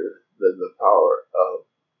greater than the power of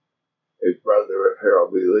a brother of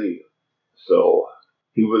Harold B. Lee. So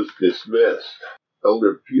he was dismissed.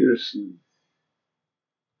 Elder Peterson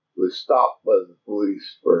was stopped by the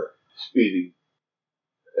police for speeding,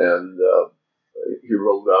 and he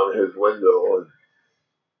rolled down his window, and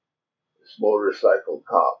this motorcycle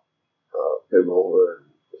cop came over and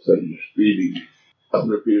said, "You're speeding."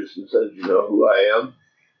 Elder Peterson said, "You know who I am?"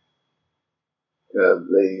 And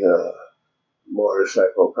the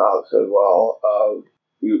motorcycle cop said, "Well,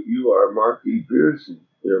 you are Marky Peterson.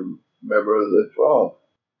 You're a member of the 12,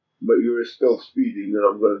 but you were still speeding, and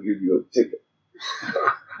I'm going to give you a ticket."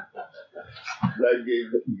 That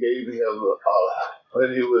gave him,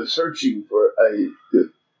 when he was searching for a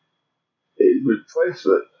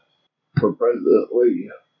replacement for President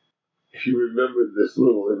Lee, he remembered this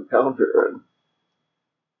little encounter,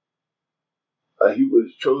 and he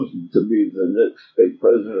was chosen to be the next state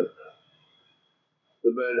president.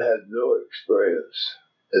 The man had no experience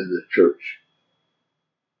in the church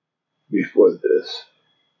before this.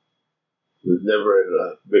 He was never in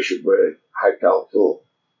a bishopric, high council,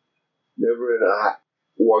 never in a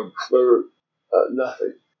ward clerk,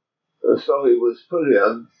 nothing. And so he was put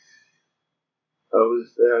in. I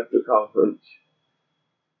was there at the conference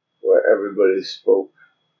where everybody spoke.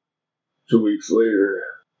 2 weeks later,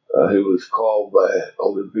 he was called by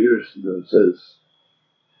Elder Peterson and says,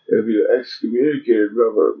 "Have you excommunicated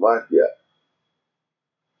Reverend Black yet?"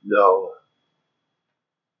 "No."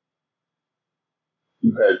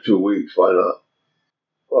 "You've had 2 weeks, why not?"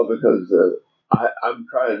 "Well, because I'm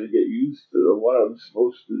trying to get used to what I'm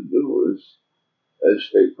supposed to do as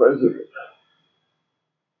state president."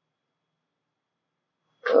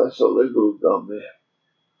 So they moved on me.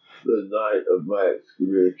 The night of my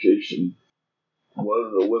excommunication, one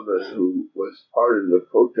of the women who was part of the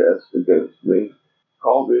protest against me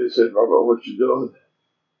called me and said, "Robert, what you doing?"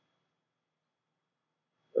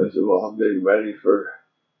 I said, "Well, I'm getting ready for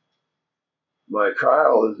my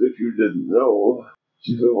trial, as if you didn't know."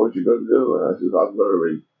 She said, "What you going to do?" And I said, "I'm going to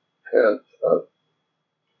repent of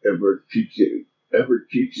ever teaching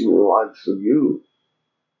the likes of you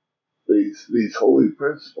these holy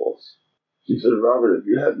principles." She said, "Robert, if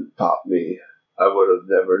you hadn't taught me, I would have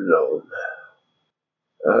never known."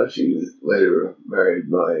 She later married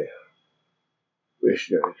my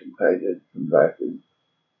missionary companion from back in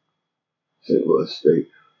St. Louis State.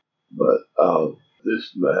 But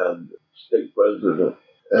this man, state president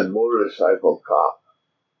and motorcycle cop,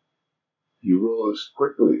 he rose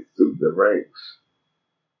quickly through the ranks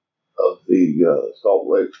of the Salt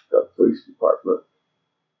Lake Police Department,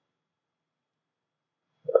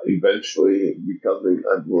 eventually becoming,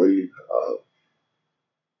 I believe,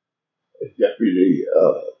 a deputy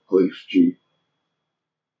police chief.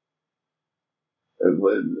 And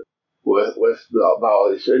when West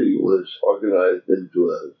Valley City was organized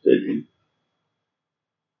into a city,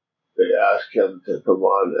 they asked him to come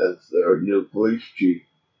on as their new police chief.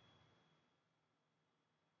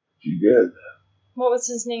 He did. What was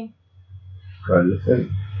his name? Trying to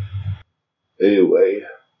think. Anyway,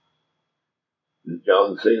 the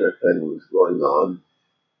John Singer thing was going on.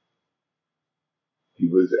 He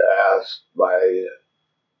was asked by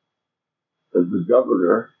the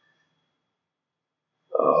governor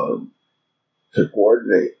to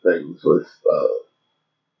coordinate things with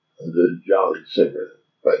the John Singer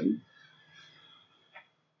thing.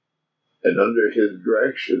 And under his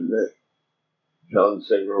direction, John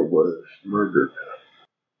Singer was murdered.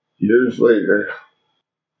 Years later,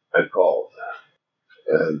 I called,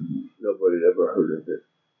 and nobody ever heard of it.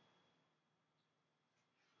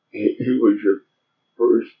 He was your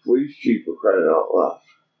first police chief, for crying out loud.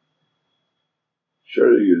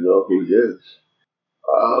 Surely you know who he is.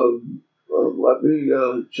 Let me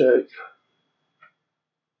check.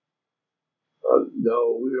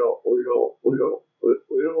 No, we don't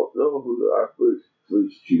know who our first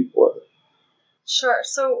police chief was. Sure.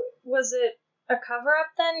 So was it a cover-up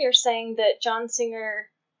then? You're saying that John Singer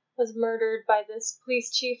was murdered by this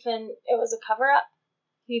police chief and it was a cover-up?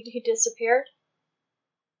 He disappeared?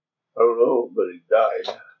 I don't know, but he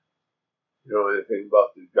died. You know anything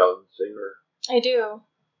about the John Singer? I do.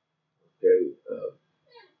 Okay.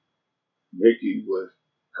 Mickey was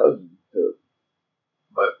cousin to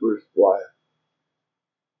my first wife.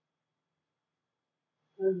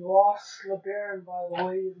 And Ross LeBaron, by the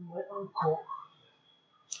way, is my uncle.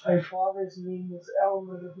 My father's name was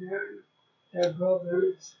Elmer LeBaron. They're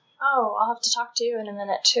brothers. Oh, I'll have to talk to you in a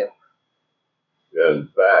minute, too. Yeah, in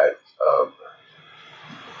fact,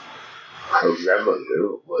 her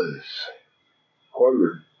grandmother was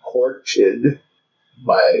courted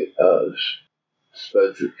by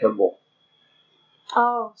Spencer Kimball.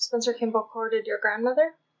 Oh, Spencer Kimball courted your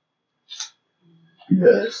grandmother?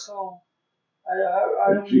 Yes. So,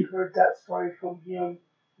 I only heard that story from him.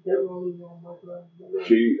 I didn't really know my grandmother.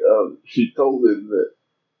 She told him that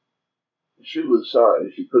she was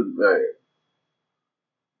sorry she couldn't marry him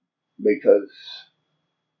because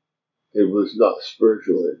it was not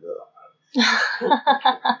spiritual enough.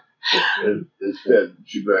 And instead,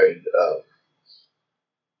 she married.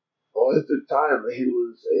 Well, at the time, he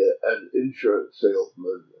was an insurance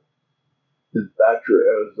salesman in Thatcher,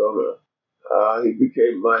 Arizona. He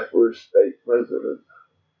became my first state president.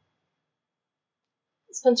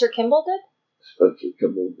 Spencer Kimball did? Spencer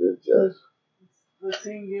Kimball did, yes. The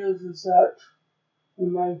thing is that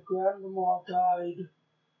when my grandma died,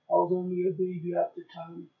 I was only a baby at the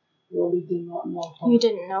time. I really did not know her. You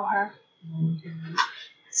didn't know her? Mm-hmm.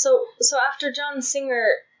 So after John Singer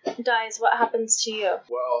dies, what happens to you?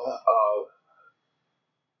 Well,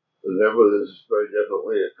 there was very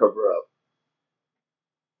definitely a cover-up.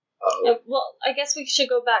 Well, I guess we should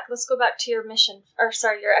go back. Let's go back to your mission,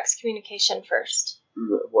 your excommunication first.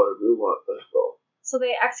 Whatever you want, let's go. So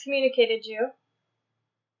they excommunicated you?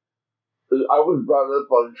 I was brought up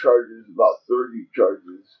on charges, about 30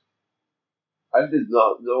 charges. I did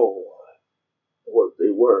not know what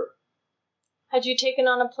they were. Had you taken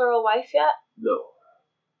on a plural wife yet? No.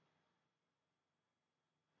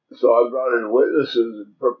 So I brought in witnesses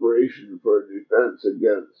in preparation for a defense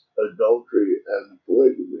against adultery and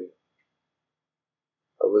polygamy.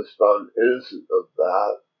 I was found innocent of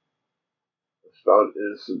that. I was found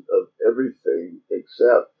innocent of everything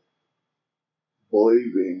except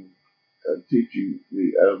believing and teaching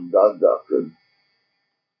the Adam God doctrine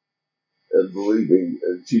and believing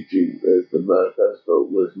and teaching that the manifesto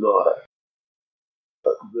was not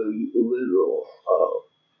the literal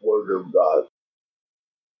word of God.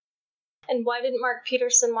 And why didn't Mark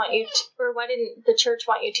Peterson want you, or why didn't the church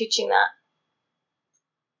want you teaching that?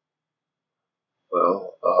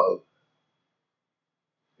 Well,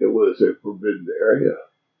 it was a forbidden area.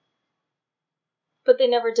 But they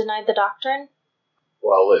never denied the doctrine?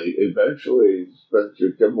 Well, eventually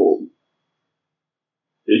Spencer Kimball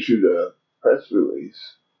issued a press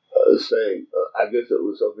release saying, I guess it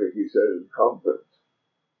was something he said in conference,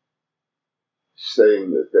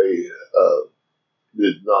 saying that they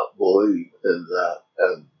did not believe in that,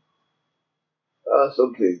 and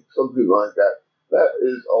something like that. That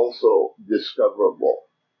is also discoverable.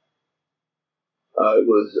 It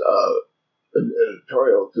was an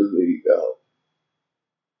editorial to the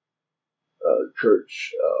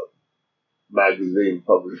church magazine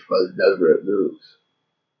published by the Deseret News.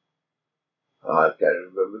 I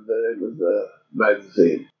can't remember the name of the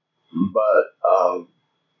magazine, but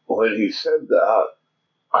when he said that,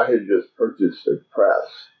 I had just purchased a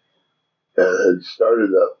press and had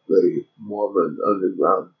started up the Mormon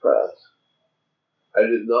Underground Press. I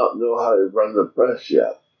did not know how to run the press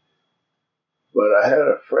yet. But I had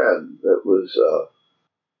a friend that was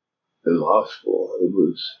in law school.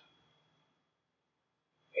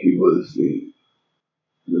 He was the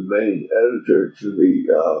main editor to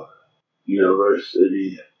the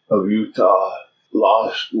University of Utah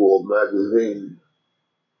Law School magazine,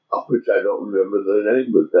 of which I don't remember the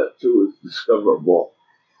name, but that too is discoverable.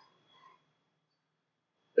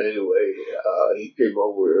 Anyway, he came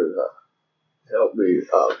over and helped me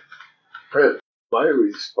print my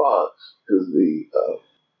response to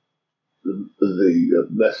the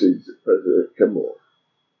message that President Kimball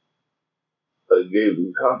gave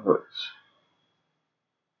in conference.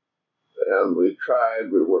 And we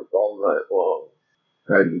worked all night long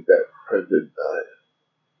trying to get that printed.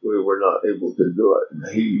 We were not able to do it. And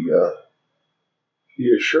he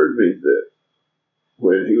assured me that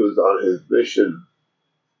when he was on his mission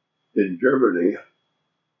in Germany,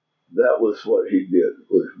 that was what he did,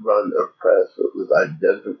 was run a press that was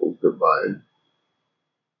identical to mine.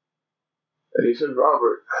 And he said,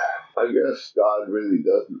 Robert, I guess God really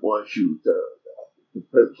doesn't want you to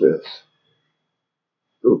print this.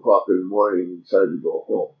 2 o'clock in the morning, and decided to go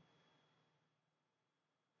home.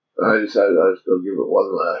 And I decided I was going to give it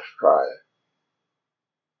one last try.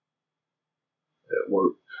 It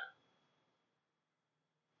worked.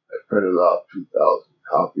 I printed off 2,000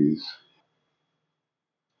 copies.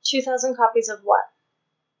 2,000 copies of what?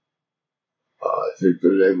 I think the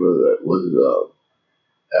name of it was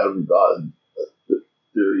Adam God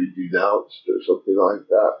Theory Denounced or something like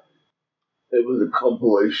that. It was a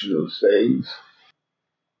compilation of sayings,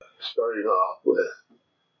 starting off with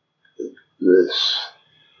this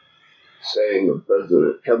saying of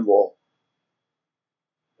President Kimball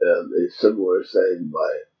and a similar saying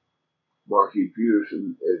by Marky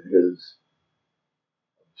Peterson in his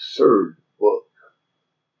absurd book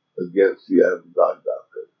against the Adam God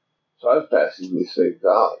Doctrine. So I was passing these things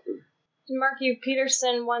out. Marky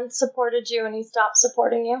Peterson once supported you and he stopped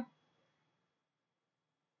supporting you?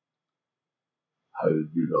 How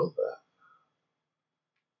did you know that?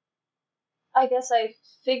 I guess I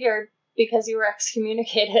figured because you were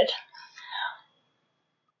excommunicated.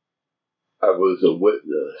 I was a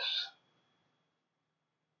witness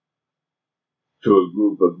to a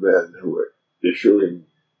group of men who were issuing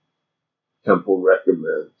temple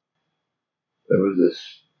recommends. There was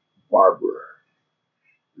this barber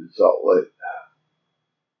in Salt Lake.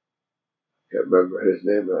 I can't remember his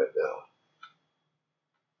name right now.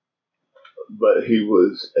 But he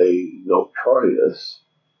was a notorious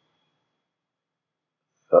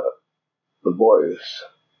laborious.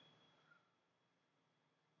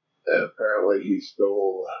 And apparently he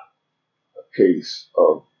stole a case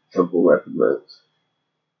of temple recommends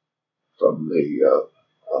from the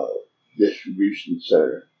distribution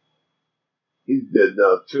center. He's dead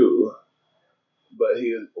now too, but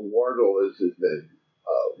Wardle is his name,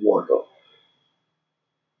 Wardle.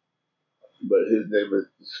 But his name is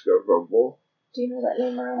discoverable. Do you know that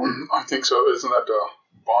name, Marlon? I think so. Isn't that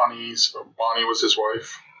Bonnie's? Bonnie was his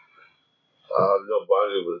wife? No,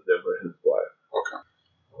 Bonnie was never his wife. Okay.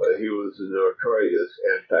 But he was a notorious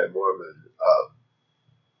anti-Mormon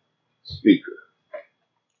speaker.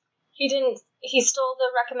 He stole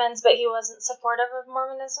the recommends, but he wasn't supportive of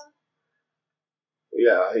Mormonism?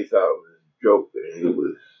 Yeah, he thought it was a joke that he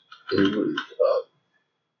was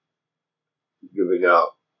giving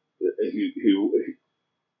out.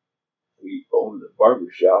 He owned a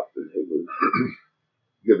barbershop and he was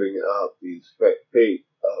giving out these fake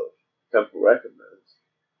temple recommends.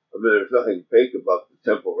 I mean, there's nothing fake about the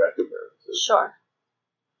temple recommends. Sure.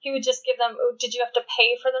 He would just give them. Did you have to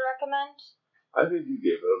pay for the recommend? I think he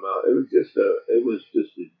gave them out. It was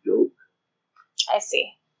just a joke. I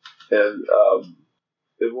see. And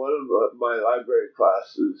in one of my library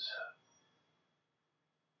classes,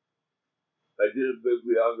 I did a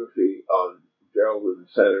bibliography on Gerald and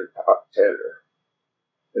Senator Tanner,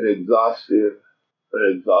 an exhaustive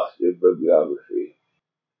bibliography.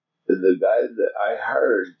 And the guy that I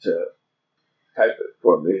hired to type it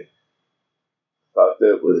for me thought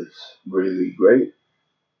that it was really great.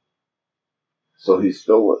 So he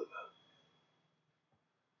stole it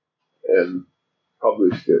and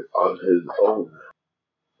published it on his own.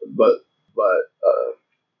 But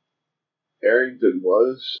Arrington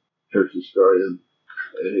was church historian,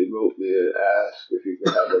 and he wrote me and asked if he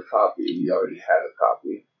could have a copy. He already had a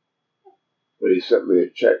copy, but he sent me a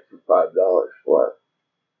check for $5 for it.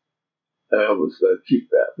 And I was going to keep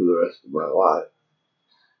that for the rest of my life,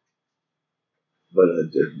 but I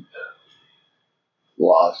didn't.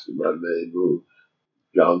 Lost in my many moves.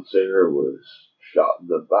 John Singer was shot in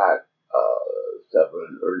the back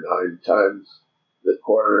 7 or 9 times. The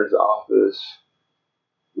coroner's office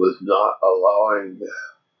was not allowing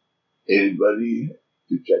anybody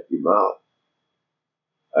to check him out.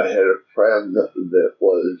 I had a friend that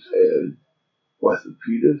was an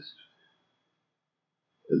orthopedist,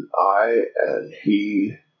 and I and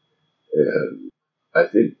he and I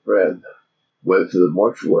think Fred went to the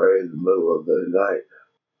mortuary in the middle of the night,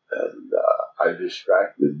 and I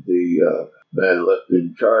distracted the man left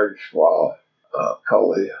in charge while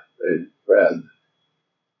Cully and Fred,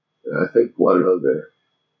 and I think one other.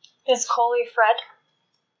 Is Coley Fred?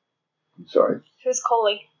 I'm sorry. Who's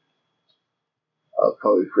Coley?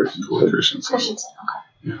 Cully Christensen. Coley Christensen. Christensen,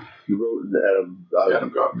 okay. Yeah. He wrote an Adam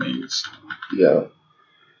Got Me. Yeah.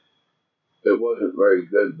 It wasn't very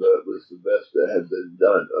good, but it was the best that had been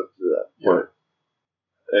done up to that point.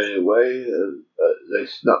 Anyway, they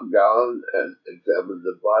snuck down and examined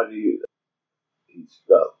the body. He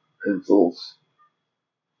stuck pencils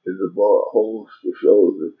in the bullet holes to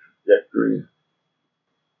show the trajectory.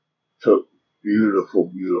 Took beautiful,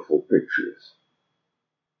 beautiful pictures.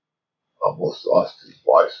 Almost lost his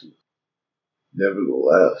license.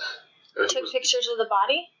 Nevertheless. Took pictures of the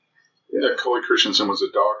body? Yeah, Coley Christensen was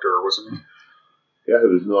a doctor, wasn't he? Yeah, he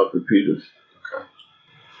was an orthopedist. Okay.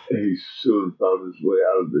 He soon found his way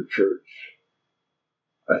out of the church.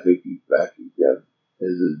 I think he's back again.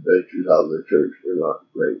 His adventures out of the church were not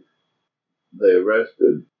great. They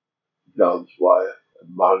arrested John's wife,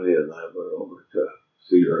 and Bonnie and I went over to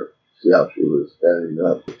see her, see how she was standing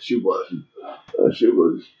up. She wasn't. She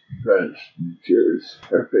was drenched in tears.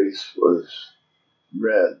 Her face was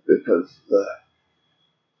red because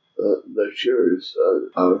the tears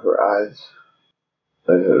out of her eyes.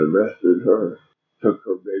 They had arrested her, took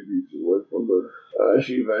her babies away from her.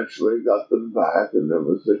 She eventually got them back, and there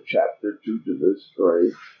was a chapter 2 to this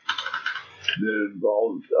story that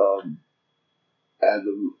involved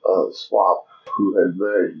Adam Swap, who had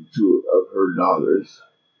married 2 of her daughters.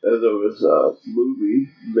 And there was a movie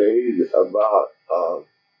made about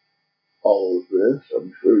all of this.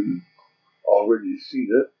 I'm sure you've already seen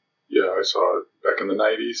it. Yeah, I saw it back in the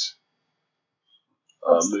 90s.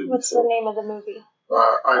 What's the name of the movie?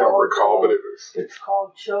 I don't recall, but it was... It's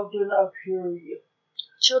called Children of Fury.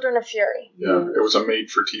 Children of Fury. Yeah, it was a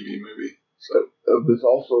made-for-TV movie. So it was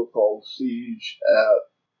also called Siege at...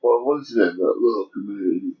 What was it in that little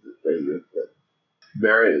community that they lived in?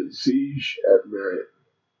 Marion. Siege at Marion.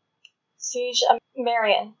 Siege at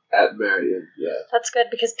Marion. At Marion, yeah. That's good,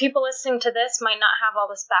 because people listening to this might not have all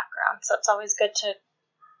this background, so it's always good to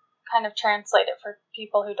kind of translate it for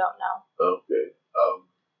people who don't know. Okay.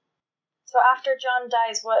 So after John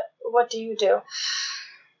dies, what do you do?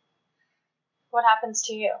 What happens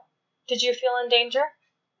to you? Did you feel in danger?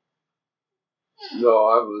 No,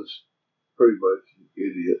 I was pretty much an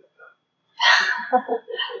idiot.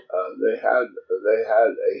 They had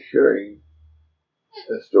a hearing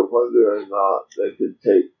as to whether or not they could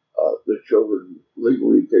take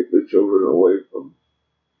legally take the children away from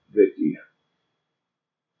Vicky.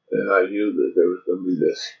 And I knew that there was going to be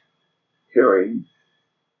this hearing.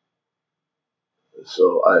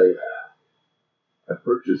 So I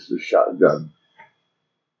purchased a shotgun.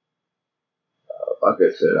 Like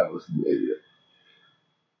I said, I was an idiot.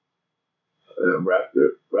 And wrapped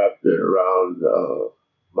it around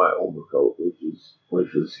my overcoat,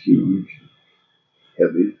 which was huge,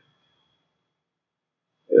 heavy.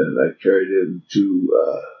 And I carried in 2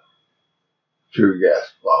 tear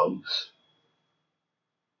gas bombs.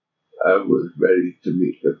 I was ready to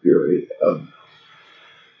meet the fury of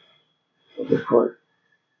the court.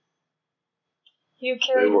 You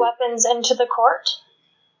carried weapons into the court?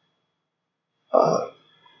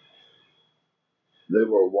 They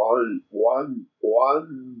were wanding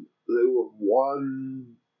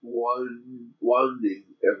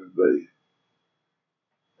everybody.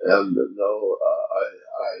 And no, I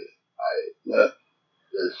left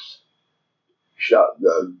this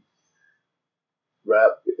shotgun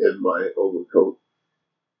wrapped in my overcoat,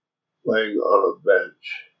 laying on a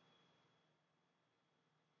bench.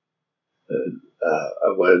 And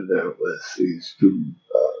I went in there with these 2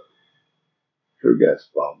 tear gas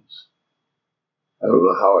bombs. I don't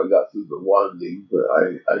know how I got through the wanding, but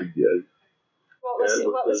I did. What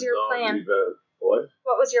was your plan? What?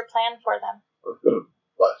 What was your plan for them? I was going to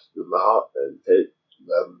bust them out and take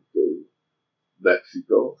them to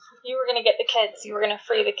Mexico. You were going to get the kids. You were going to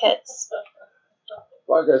free the kids.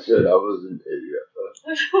 Like I said, I was an idiot.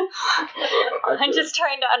 I'm just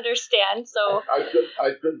trying to understand. So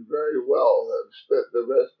I could very well have spent the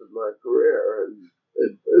rest of my career in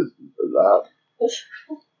prison for that.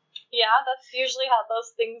 Yeah, that's usually how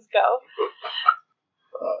those things go.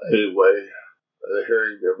 Anyway, the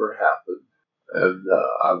hearing never happened, and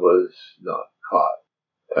I was not caught.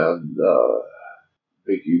 And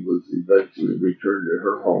Vicky was eventually returned to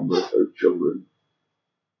her home with her children.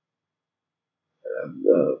 And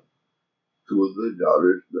two of the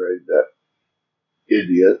daughters married that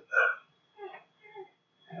idiot,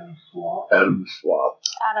 Adam Swap,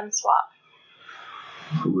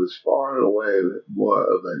 who was far and away more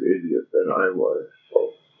of an idiot than I was. So.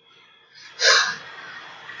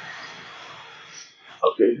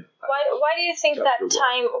 Okay. Why do you think that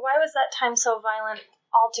time? Why was that time so violent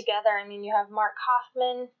altogether? I mean, you have Mark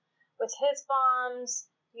Hoffman with his bombs.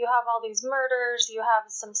 You have all these murders. You have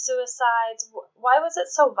some suicides. Why was it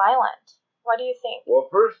so violent? What do you think? Well,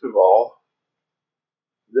 first of all,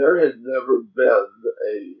 there had never been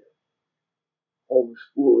a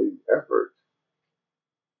homeschooling effort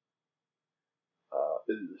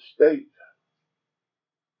in the state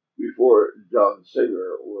before John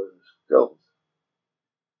Singer was killed.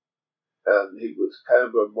 And he was kind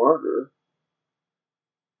of a martyr.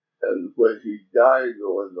 And when he died,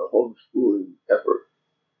 when the homeschooling effort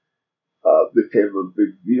became a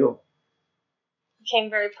big deal. Became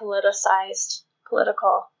very politicized,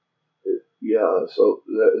 political. Yeah, so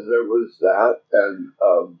there was that. And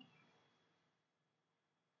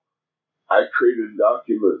I created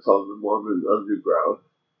documents on the Mormon Underground.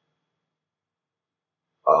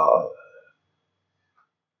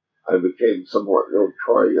 I became somewhat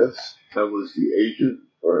notorious. I was the agent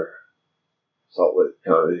for Salt Lake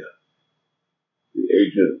County. The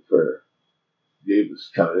agent for Davis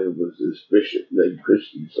County was this bishop named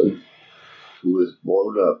Christensen, who was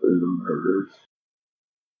blown up in the murders.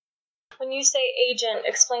 When you say agent,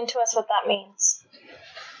 explain to us what that means.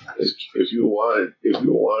 If you wanted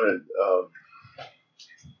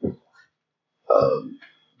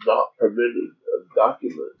not permitted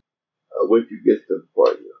documents, we could get them for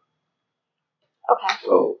you. Okay.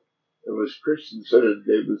 So it was Christensen in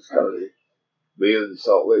Davis County, me in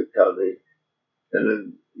Salt Lake County, and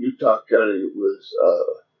in Utah County it was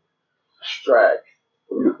Strack,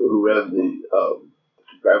 who ran the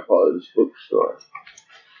grandfather's bookstore.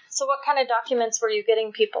 So what kind of documents were you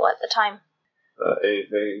getting people at the time?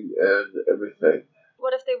 Anything and everything.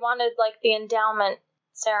 What if they wanted, like, the endowment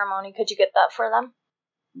ceremony? Could you get that for them?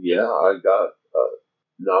 Yeah, I got a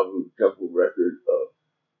Nauvoo Temple record of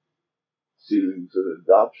sealings and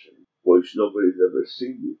adoption, which nobody's ever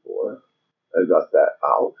seen before. I got that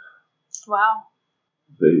out. Wow.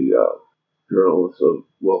 The Journals of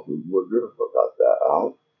Wilford Woodruff, I got that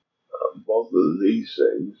out. Both of these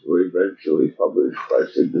things were eventually published by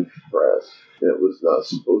Signature Press. It was not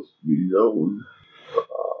supposed to be known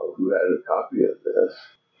who had a copy of this,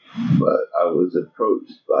 but I was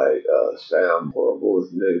approached by Sam, horrible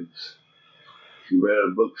with names. He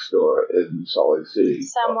ran a bookstore in Salt Lake City.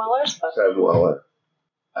 Sam Weller's book? Sam Weller,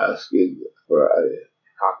 asking for a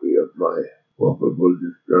copy of my Wilford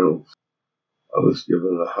Woodruff journals. I was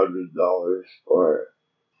given $100 for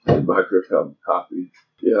a microfilm copy.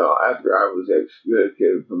 You know, after I was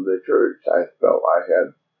excommunicated from the church, I felt I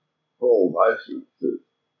had full license to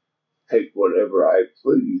take whatever I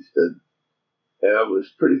pleased, and I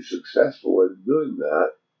was pretty successful in doing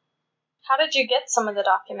that. How did you get some of the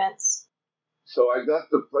documents? So I got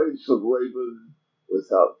the place of Laban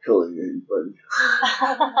without killing anybody.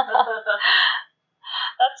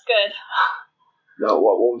 That's good. Now,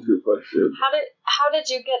 what was your question? How did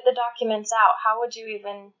you get the documents out? How would you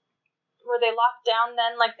even... Were they locked down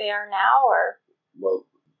then like they are now, or...? Well,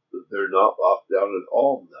 they're not locked down at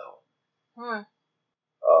all now.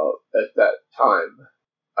 At that time,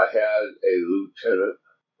 I had a lieutenant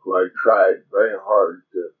who I tried very hard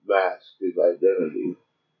to mask his identity.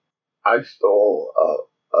 I stole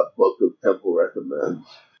a book of temple recommends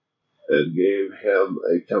and gave him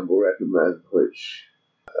a temple recommend, which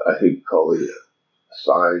I think Cully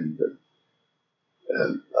signed,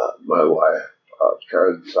 and my wife,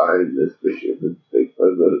 Karen, signed as bishop and state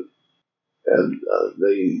president. And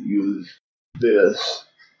they used this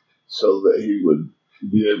so that he would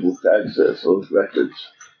be able to access those records.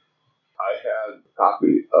 I had a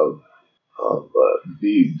copy of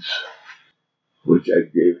deeds, which I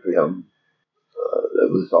gave him. That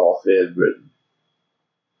was all handwritten.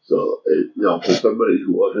 So, for somebody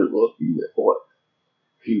who wasn't looking at what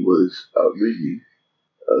he was reading,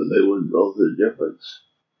 they wouldn't know the difference.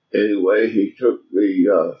 Anyway, he took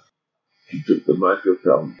the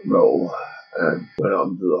microfilm roll and went out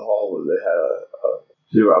into the hall where they had a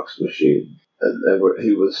Xerox machine, and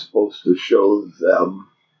he was supposed to show them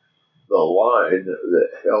the line that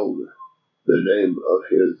held the name of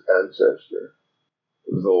his ancestor.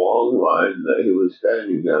 It was a long line that he was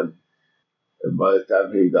standing on, and by the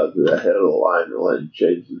time he got to the head of the line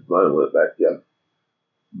changed his mind and went back in.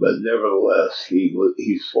 But nevertheless,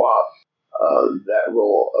 he swapped that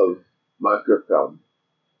roll of microfilm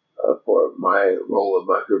for my roll of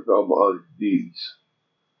microfilm on deeds.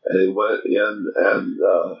 And he went in and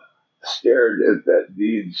stared at that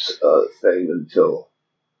deeds thing until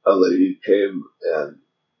a lady came and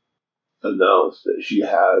announced that she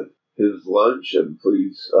had his lunch and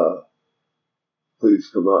please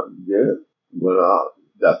come out and get it. Went out,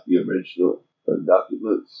 got the original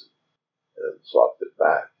documents, and swapped it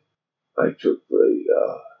back. I took the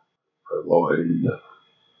purloined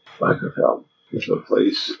microfilm to a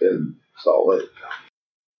place in Salt Lake.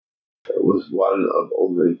 It was one of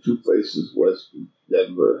only 2 places west of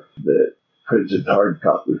Denver that printed hard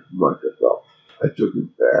copies of microfilm. I took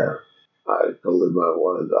it there. I told him I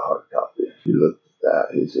wanted a hard copy. He looked at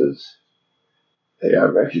that. He says, "Hey, I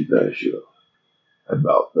recognize you." I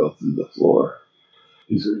about fell through the floor.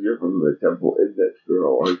 He said, "You're from the Temple Index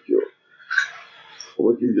Bureau, aren't you?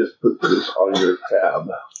 We can just put this on your tab."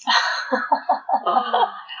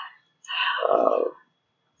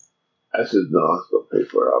 I said, "No, I'll still pay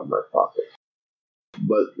for it out of my pocket."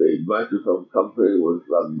 But the microfilm company was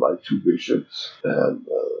run by 2 bishops, and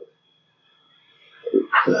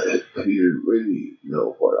he didn't really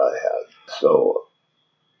know what I had. So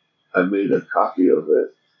I made a copy of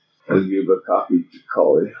it and gave a copy to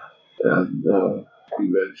Cully, and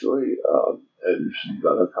eventually Anderson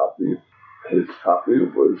got a copy. His copy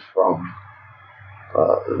was from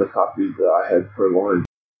the copy that I had purloined.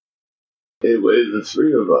 Anyway, the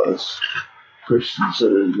 3 of us,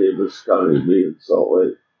 Christensen and Davis County, me in Salt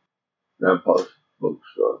Lake, Grandpa's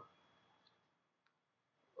bookstore,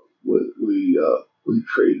 we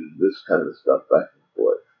traded this kind of stuff back and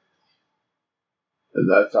forth. And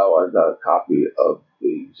that's how I got a copy of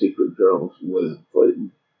the Secret Journals from William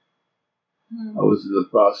Clayton. I was in the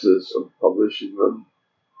process of publishing them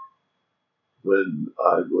when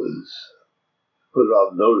I was put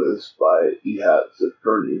on notice by EHAT's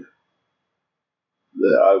attorney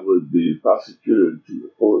that I would be prosecuted to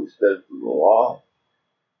the full extent of the law.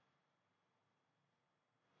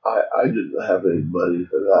 I didn't have any money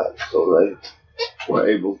for that, so they were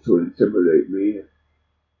able to intimidate me.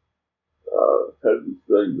 Ted was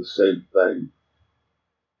doing the same thing,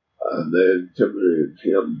 and they intimidated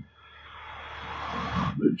him.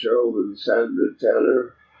 But Gerald and Sandra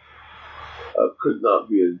Tanner could not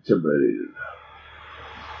be intimidated.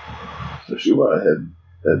 So she went ahead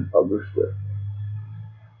and published it.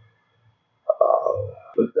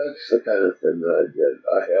 But that's the kind of thing that I did.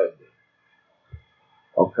 I had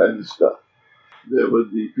all kinds of stuff. There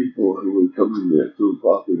would be people who would come to me at 2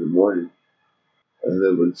 o'clock in the morning, and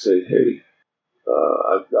they would say, "Hey,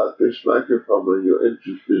 I've got this microphone, are you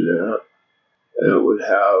interested in it?" And it would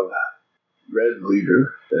have Red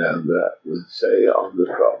Leader, and that would say on the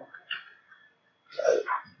phone,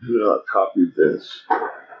 "Do not copy this.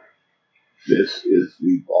 This is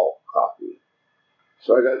the bulk copy."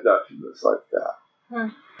 So I got documents like that.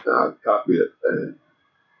 And I'd copy it and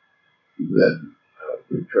then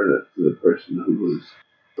return it to the person who was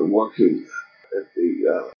working at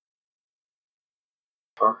the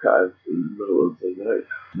archives in the middle of the night.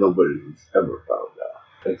 Nobody was ever found out,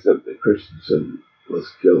 except that Christensen was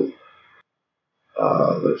killed.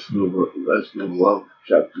 Let's move along to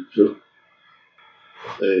chapter 2.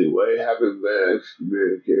 Anyway, having been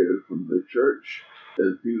excommunicated from the church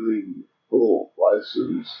and feeling full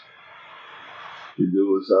license to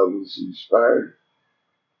do as I was inspired,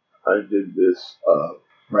 I did this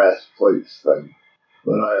brass plates thing.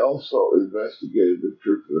 But I also investigated the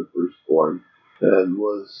Church of the Firstborn and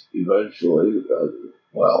was eventually,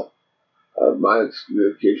 my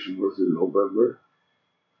excommunication was in November.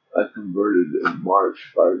 I converted in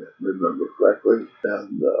March, if I remember correctly.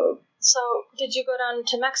 And so, did you go down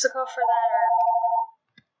to Mexico for that,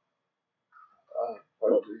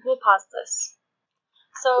 or? We'll pause this.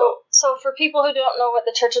 So for people who don't know what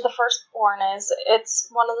the Church of the Firstborn is, it's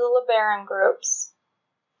one of the LeBaron groups.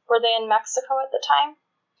 Were they in Mexico at the time?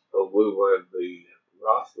 We were in the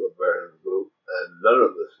Ross LeBaron group, and none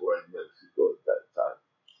of us were in Mexico at that time.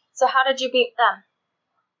 So how did you meet them?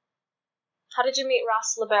 How did you meet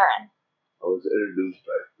Ross LeBaron? I was introduced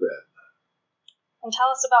by a friend. And tell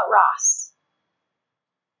us about Ross.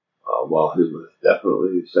 Well, he was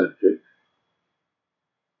definitely eccentric.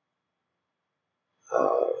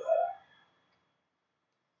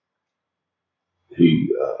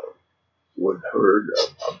 He would herd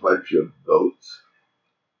a bunch of goats,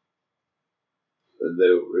 and they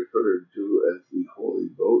were referred to as the holy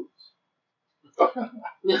goats.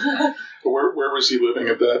 Where was he living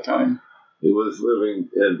at that time? He was living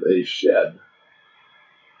in a shed.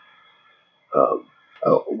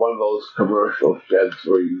 one of those commercial sheds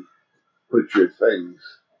where you put your things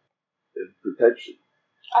in protection.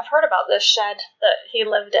 I've heard about this shed that he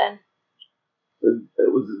lived in.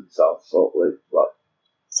 It was in South Salt Lake, but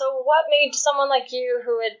So what made someone like you,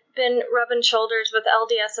 who had been rubbing shoulders with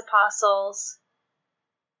LDS apostles,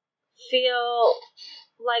 feel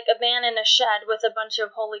like a man in a shed with a bunch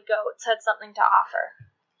of holy goats had something to offer?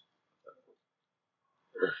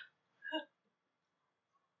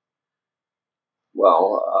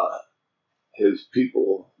 well, his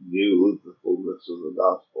people knew the fullness of the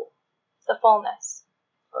gospel. The fullness.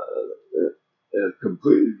 In a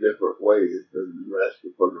completely different way than the rest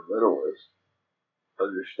of the fundamentalists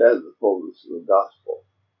understand the fullness of the gospel.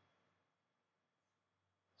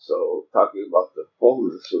 So, talking about the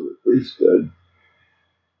fullness of the priesthood,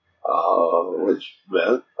 which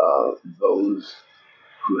meant those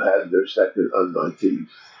who had their second anointings.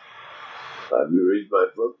 If you read my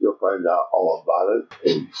book, you'll find out all about it.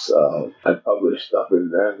 I published stuff in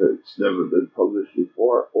there that's never been published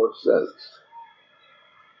before or since.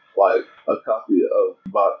 Like a copy of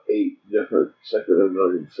about 8 different second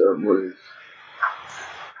anointing ceremonies,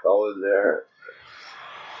 all in there.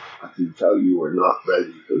 I can tell you we're not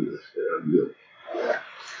ready for this interview.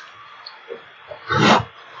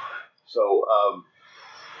 So, I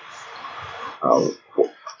don't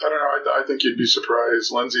know. I think you'd be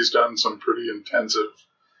surprised. Lindsay's done some pretty intensive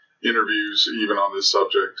interviews, even on this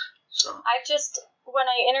subject. So When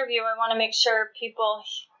I interview, I want to make sure people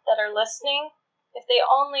that are listening, if they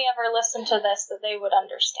only ever listen to this, that they would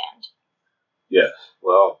understand. Yes.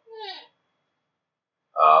 Well,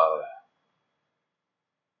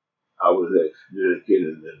 I was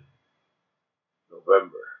excommunicated in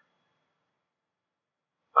November.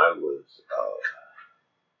 I was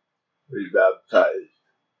rebaptized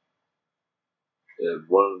in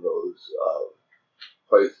one of those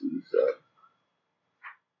places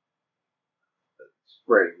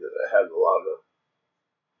spring that had a lot of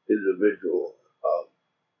individual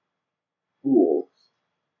pools.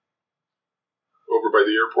 over by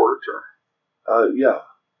the airport, or Yeah.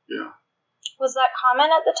 Was that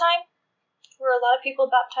common at the time? Were a lot of people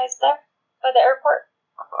baptized there by the airport?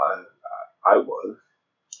 I was.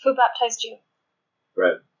 Who baptized you?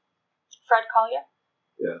 Fred. Fred Collier?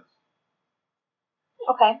 Yes.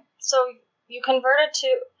 Okay. So you converted to,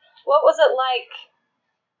 what was it like?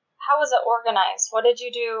 How was it organized? What did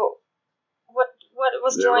you do? What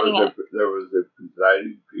was joining it? There was a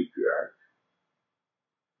presiding patriarch,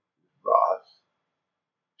 Ross,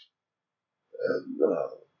 and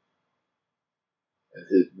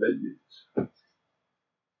his minions.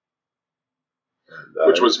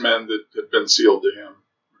 which was men that had been sealed to him.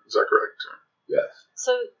 Is that correct? Yes.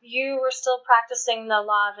 So you were still practicing the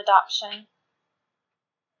law of adoption?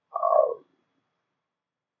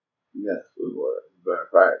 Yes, we were. As a matter of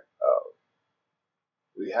fact,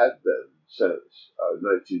 we had been since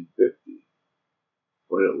 1950,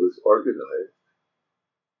 when it was organized.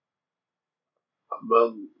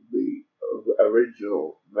 Among the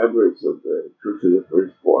original members of the Church of the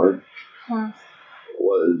Firstborn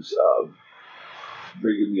was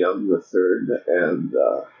Brigham Young III and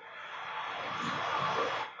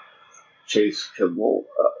Chase Kimball.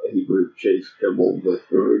 He was Chase Kimball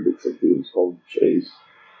III, except he was called Chase.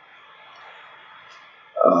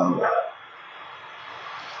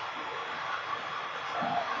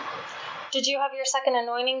 Did you have your second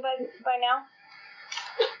anointing by now?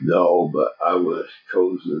 No, but I was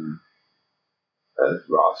chosen as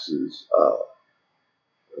Ross's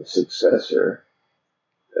successor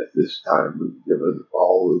at this time, and given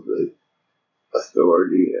all of the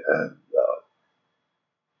authority and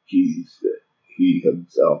keys that he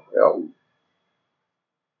himself held.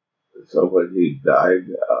 And so when he died,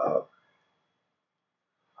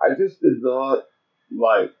 I just did not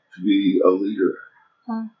like to be a leader.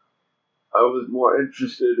 I was more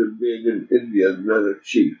interested in being an Indian than a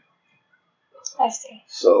chief. I see.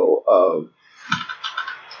 So,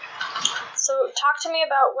 So talk to me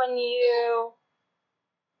about when you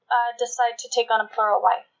decide to take on a plural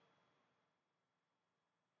wife.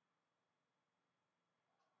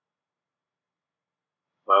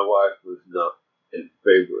 my wife was not in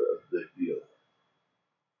favor of the deal.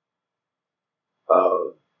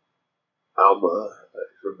 Alma,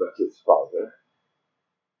 Rebecca's father,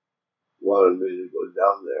 wanted me to go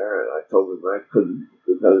down there, and I told him I couldn't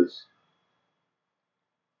because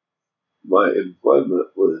my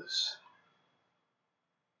employment was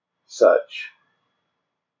such.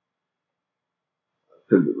 I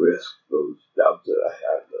couldn't risk those jobs that I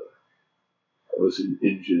had. I was an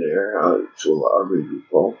engineer out at Chula Army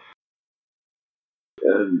Depot.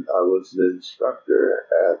 and I was an instructor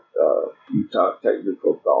at Utah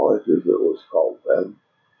Technical College, as it was called then.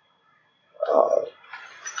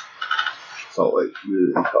 Salt Lake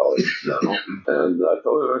Community College now. And I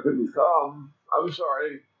told him I couldn't come. I'm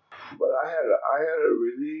sorry, but I had a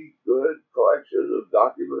really good collection of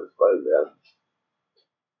documents by then.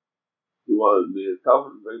 He wanted me to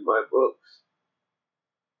come and bring my books.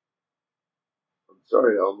 I'm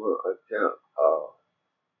sorry, Alma, I can't.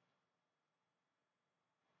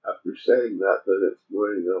 After saying that, the next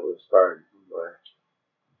morning I was fired from my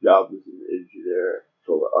job as an engineer at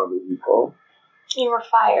Solar Army Depot. You were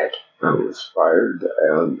fired. I was fired,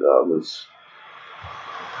 and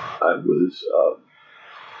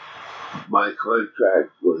my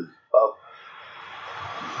contract was up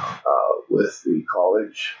with the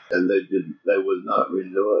college, and they would not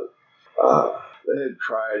renew it. They had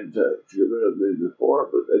tried to get rid of me before,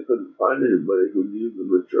 but they couldn't find anybody who knew the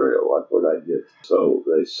material like what I did. So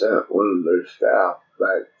they sent one of their staff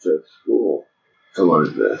back to school to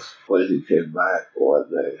learn this. When he came back, when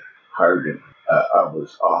they hired him, I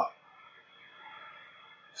was off.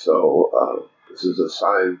 So this is a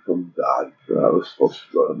sign from God that I was supposed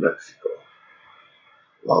to go to Mexico,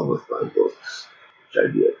 along with my books, which I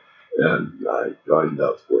did. And I joined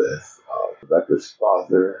up with Rebecca's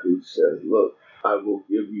father, who said, look, I will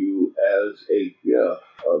give you as a gift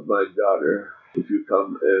of my daughter if you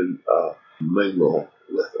come and mingle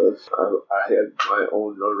with us. I had my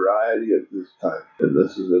own notoriety at this time, and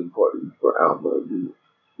this is important for Alma to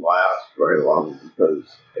last very long, because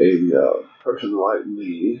a person like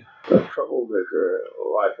me, a troublemaker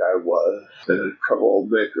like I was, and a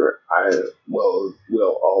troublemaker I will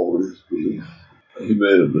always be. He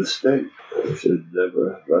made a mistake. He should have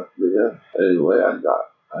never left me in. Anyway, I got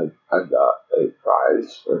a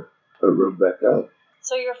prize for Rebecca.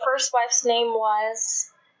 So your first wife's name was?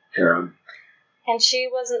 Karen. And she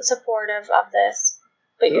wasn't supportive of this,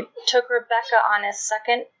 but you took Rebecca on as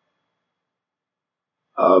second?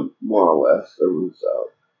 More or less.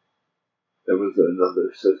 There was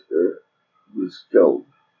another sister who was killed.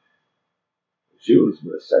 She was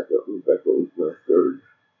my second. Rebecca was my third.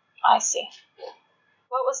 I see.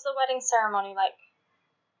 What was the wedding ceremony like?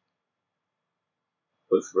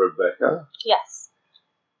 With Rebecca? Yes.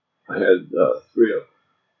 I had 3 of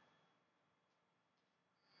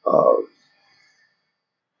them.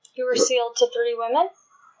 You were sealed to 3 women?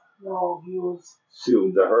 No, he was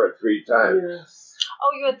sealed to her 3 times. Yes.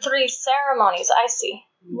 Oh, you had 3 ceremonies. I see.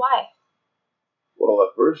 Why? Well,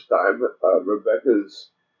 the first time,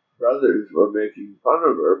 Rebecca's brothers were making fun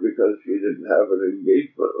of her because she didn't have an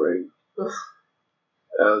engagement ring.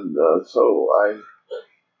 And so I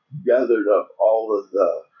gathered up all of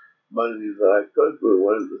the money that I could. We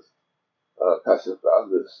went to Casa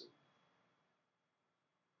Founders,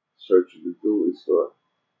 searching the jewelry store.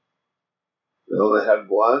 They only had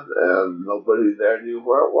one, and nobody there knew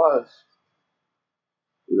where it was.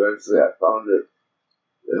 Eventually, I found it.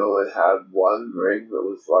 They only had one ring that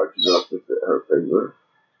was large enough to fit her finger.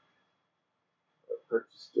 I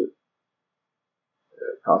purchased it.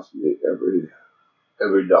 It cost me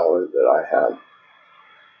every dollar that I had.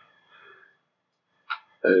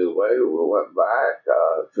 Anyway, we went back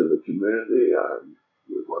to the community, and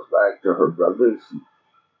we went back to her brothers.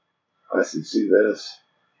 I said, see this?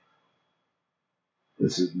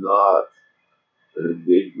 This is not an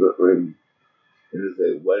engagement ring. It is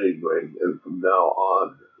a wedding ring, and from now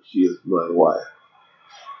on, she is my wife.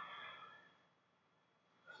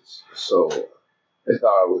 So they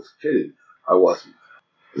thought I was kidding. I wasn't.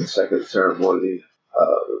 The second ceremony,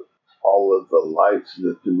 all of the lights in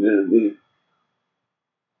the community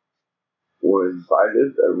were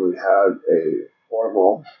invited, and we had a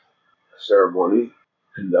formal ceremony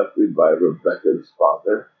conducted by Rebecca's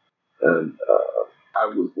father. And I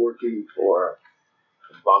was working for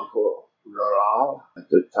Banco Rural at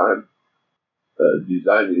the time,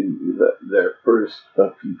 designing their first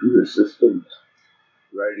computer systems,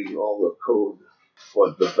 writing all the code for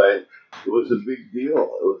the bank. It was a big deal.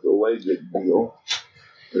 It was a way big deal.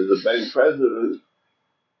 And the bank president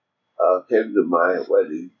came to my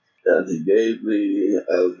wedding, and he gave me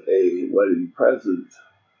as a wedding present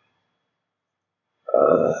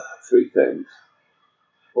 3 things.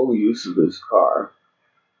 Full use of his car,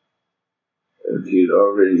 and he'd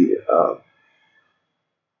already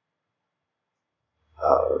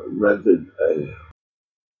rented a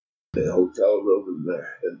hotel room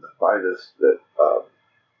in the finest that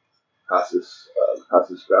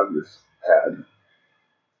Casas Grandes had.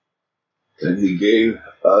 And he gave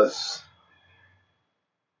us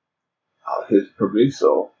his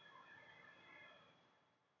permiso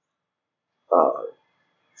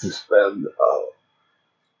to spend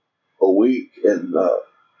week in the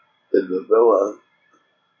villa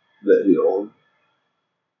that he owned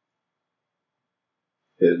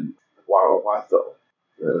in Guanajuato.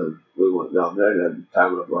 And we went down there and had the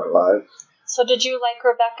time of our lives. So did you like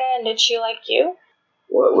Rebecca and did she like you?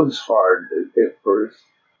 Well, it was hard at first.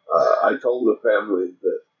 I told the family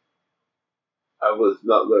that I was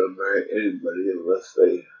not going to marry anybody unless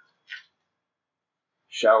they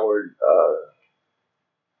showered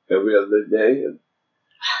every other day.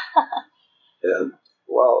 And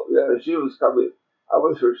well, yeah, she was coming. I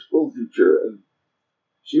was her school teacher, and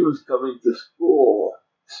she was coming to school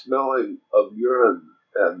smelling of urine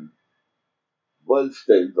and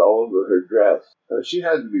bloodstains all over her dress. She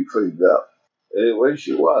had to be cleaned up. Anyway,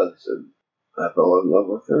 she was, and I fell in love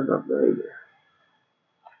with her and I married her.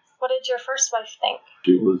 What did your first wife think?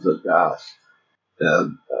 She was aghast,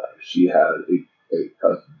 and she had a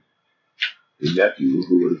cousin, a nephew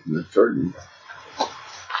who was an attorney,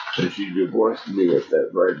 and she divorced me at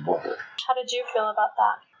that very moment. How did you feel about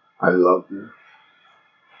that? I loved her.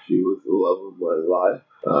 She was the love of my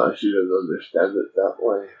life. She didn't understand it that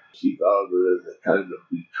way. She thought of it as a kind of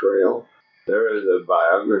betrayal. There is a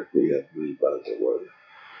biography of me, by the way,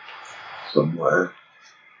 somewhere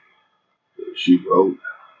that she wrote.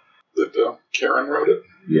 That Karen wrote it?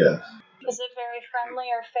 Yes. Was it very friendly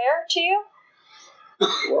or fair to you?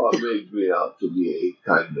 Well, it made me out to be a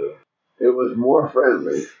kind of... It was more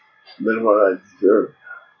friendly than what I deserved.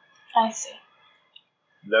 I see.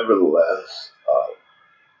 Nevertheless,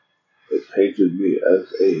 it painted me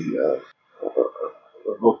as a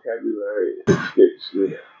vocabulary escapes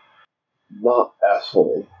me. Not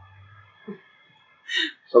asshole.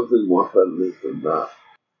 Something more friendly than that.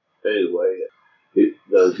 Anyway, it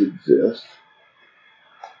does exist.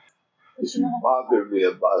 If you bother me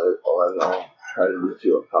about it, I'll try to get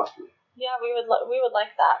you a copy. Yeah, we would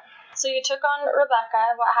like that. So you took on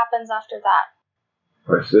Rebecca. What happens after that?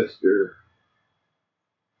 My sister,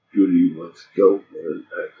 Judy, was killed in an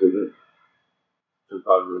accident. Took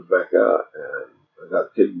on Rebecca, and I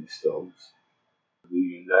got kidney stones. The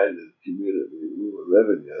united community we were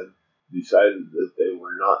living in decided that they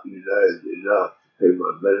were not united enough to pay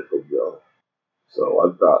my medical bill. So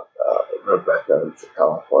I brought Rebecca to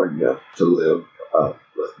California to live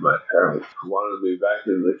with my parents, who wanted me back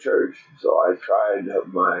in the church. So I tried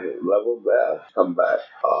my level best to come back.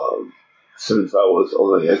 Since I was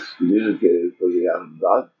only excommunicated for the Adam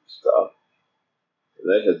Dodd stuff,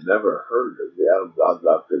 they had never heard of the Adam Dodd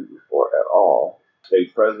doctrine before at all.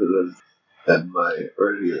 Stake president and my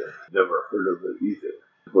earlier never heard of it either.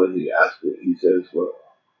 When he asked me, he says, well,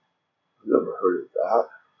 I've never heard of that.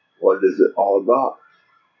 What is it all about?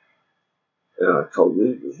 And I told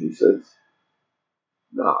him, and he says,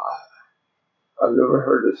 nah, I've never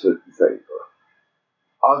heard of such a thing.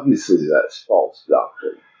 Obviously, that's false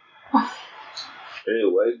doctrine.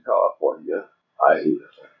 Anyway, in California, I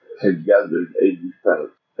had gathered a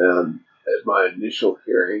defense, and at my initial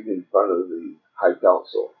hearing in front of the High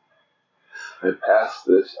Council, I passed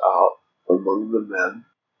this out among the men,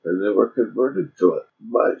 and they were converted to it,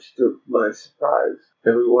 much to my surprise,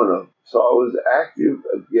 every one of them. So I was active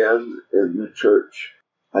again in the church.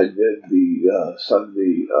 I did the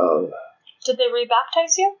Sunday... Did they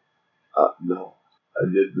rebaptize you? No. I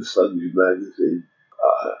did the Sunday magazine.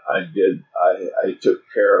 I took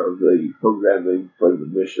care of the programming for the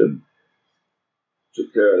mission,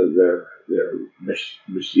 took care of their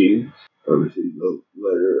machines. I received a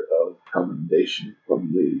letter of commendation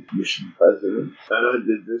from the mission president. And I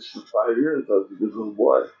did this for 5 years. I was a good little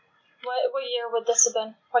boy. What year would this have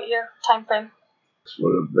been? What year time frame? This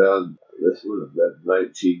would have been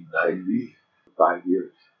 1990, 5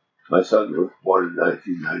 years. My son was born in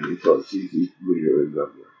 1990, so it's easy for me to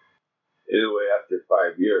remember. Anyway, after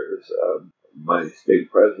 5 years, my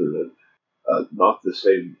state president, not the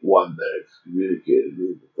same one that excommunicated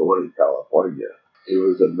me, but the one in California, he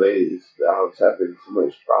was amazed that I was having so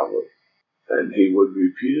much problems. And he would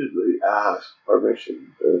repeatedly ask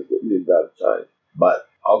permission to get me baptized. But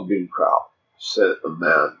Alvin Kraut sent a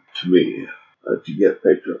man to me to get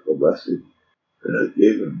patriarchal blessing, and I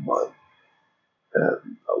gave him one.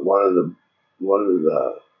 And one of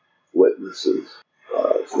the witnesses,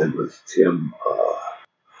 his name was Tim.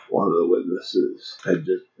 One of the witnesses had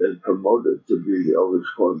just been promoted to be the Elders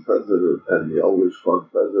Quorum president, and the Elders Quorum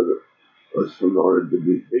president was promoted to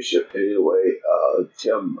be bishop. Anyway,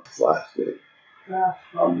 Tim's last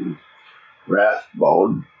name,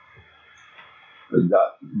 Rathbone, had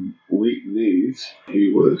got weak knees.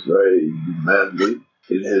 He was very demanding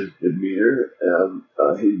in his demeanor, and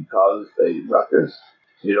he caused a ruckus.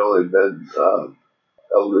 He'd only been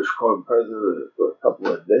Elders Quorum president for a couple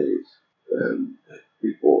of days, and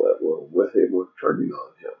people that were with him were turning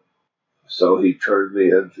on him. So he turned me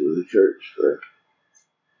into the church for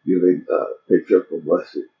giving a picture of a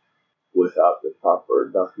blessing without the proper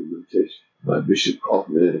documentation. My bishop called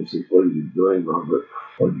me and he says, "What are you doing, Robert?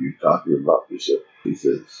 What are you talking about, Bishop?" He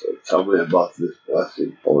says, "Tell me about this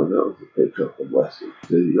blessing." Oh, and that was a picture of a blessing. He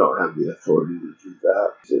said, "You don't have the authority to do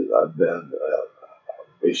that." He says, "I've been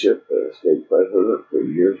a bishop and a state president for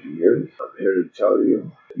years and years. I'm here to tell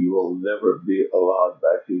you, you will never be allowed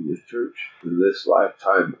back in the church in this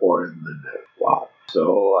lifetime or in the next." Wow.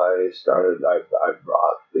 So I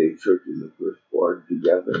brought the Church of the Firstborn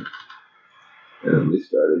together, and we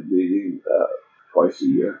started meeting twice a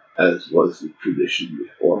year, as was the tradition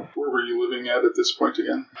before. Where were you living at this point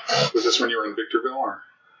again? Was this when you were in Victorville, or?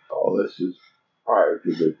 Oh, this is prior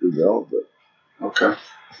to Victorville, but Okay.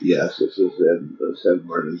 yes, this is in San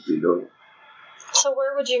Bernardino. So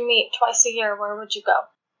where would you meet twice a year? Where would you go?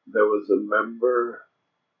 There was a member,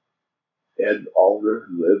 Ed Alder,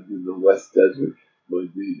 who lived in the West Desert.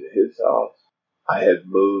 Would be to his house. I had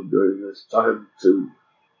moved during this time to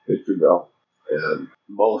Victorville, and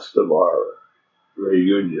most of our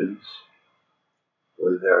reunions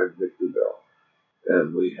were there in Victorville.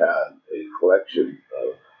 And we had a collection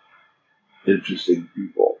of interesting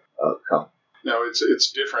people come. Now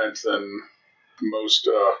it's different than most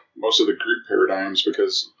of the group paradigms,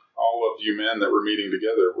 because all of you men that were meeting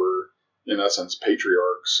together were in essence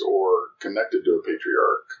patriarchs or connected to a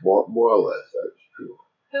patriarch. More or less, that's true.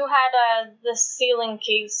 Who had the ceiling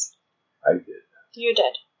keys? I did. You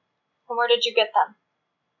did. And where did you get them?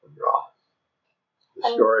 From Ross.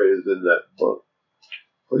 The story is in that book.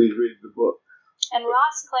 Please read the book. And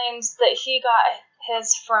Ross claims that he got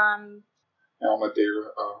his from... Alma de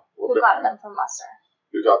Who got them from Lester?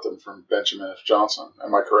 Who got them from Benjamin F. Johnson.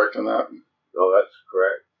 Am I correct in that? No, that's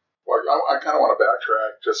correct. Well, I kind of want to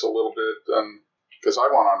backtrack just a little bit, because I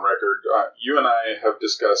want on record, you and I have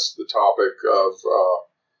discussed the topic of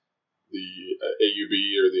the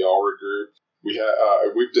AUB or the Allred Group.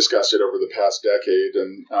 We've discussed it over the past decade,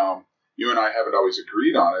 and you and I haven't always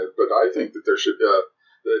agreed on it, but I think that there should that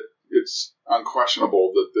it's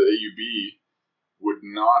unquestionable that the AUB would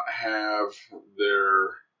not have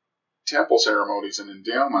their temple ceremonies and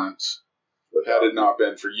endowments had it not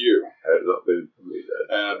been for you. Had it not been for me,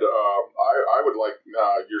 and I would like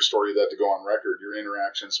your story of that to go on record, your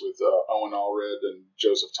interactions with Owen Allred and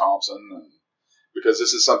Joseph Thompson, and because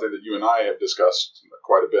this is something that you and I have discussed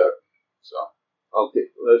quite a bit. So, okay,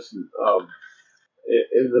 listen.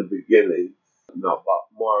 In the beginning,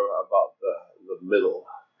 more about the middle.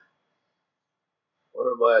 One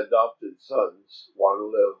of my adopted sons wanted to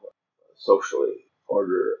live socially,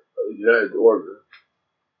 united order,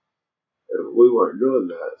 and we weren't doing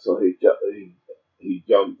that. So he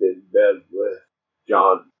jumped in bed with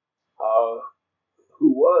John,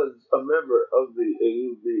 who was a member of the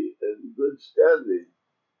AUB in good standing.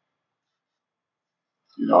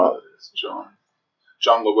 You know who it is,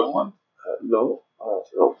 John Llewellyn? No.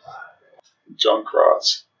 John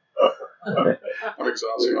Cross. I'm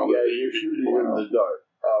exhausting all yeah, you're shooting in the dark.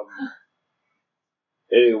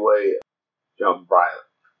 Anyway, John Bryant.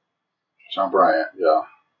 John Bryant, yeah.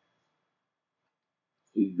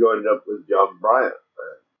 He joined up with John Bryant.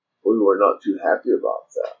 We were not too happy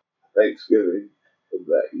about that. Thanksgiving of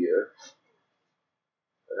that year,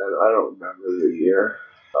 and I don't remember the year,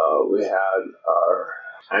 we had our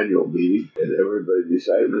annual meeting, and everybody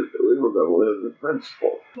decided that we were going to live the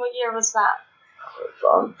principle. What year was that?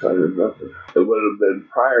 I'm trying to remember. It would have been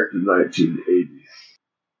prior to 1980.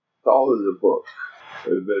 It's all in the book. It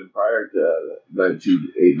would have been prior to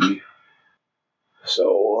 1980.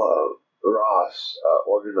 So Ross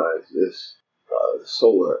organized this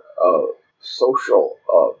social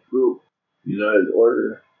group, United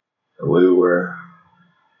Order, and we were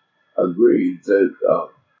agreed that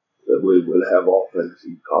we would have all things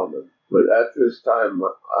in common. But at this time,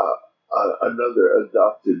 another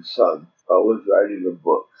adopted son was writing a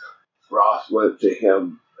book. Ross went to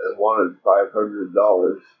him and wanted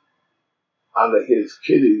 $500 out of his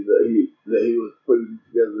kitty that he was putting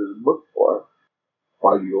together the book for.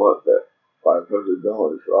 Why do you want that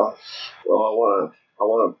 $500, Ross? Well, I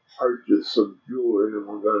want to purchase some jewelry, and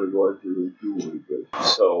we're going to go into the jewelry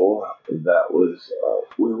business. So that was,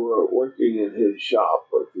 we were working in his shop,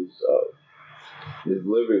 which is his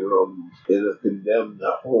living room in a condemned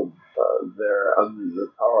home. There under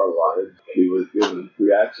the power line, he was given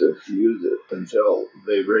free access to use it until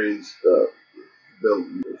they raised the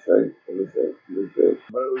building, everything.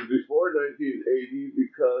 But it was before 1980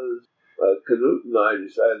 because Knut and I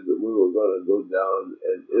decided that we were going to go down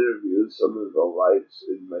and interview some of the lights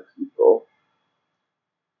in Mexico.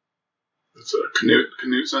 So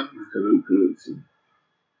Knutson? Knutson.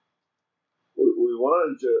 We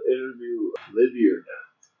wanted to interview Lydiard,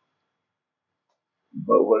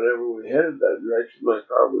 but whenever we headed that direction, my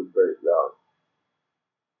car would break down.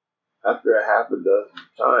 After a half a dozen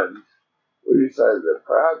times, we decided that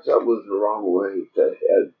perhaps that was the wrong way to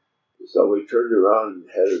head. So we turned around and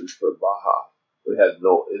headed for Baja. We had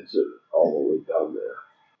no incident all the way down there.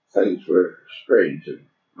 Things were strange in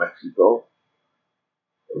Mexico.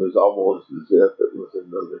 It was almost as if it was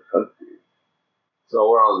another country. So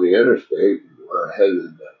we're on the interstate and we're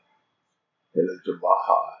headed to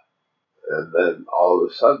Baja. And then all of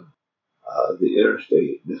a sudden, the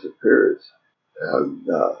interstate disappears. And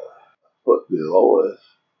a foot below us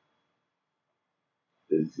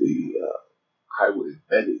is the highway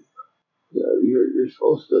Betty. You're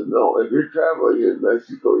supposed to know. If you're traveling in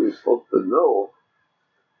Mexico, you're supposed to know.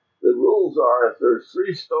 The rules are if there's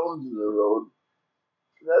 3 stones in the road,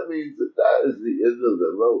 that means that is the end of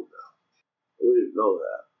the road now. We didn't know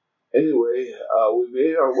that. Anyway, we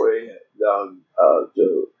made our way down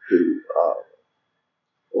to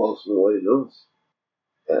Los Molinos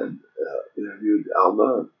and interviewed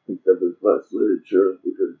Alma, picked up as much literature as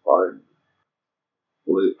we could find.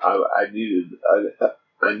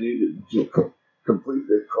 I needed to complete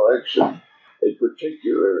the collection, a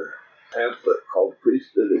particular pamphlet called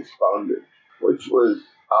Priesthood Expounded, which was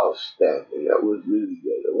outstanding. It was really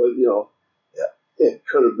good. It was, it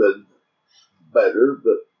could have been better,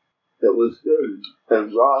 but it was good.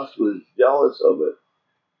 And Ross was jealous of it.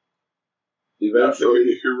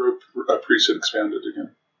 Eventually, who wrote Priesthood Expanded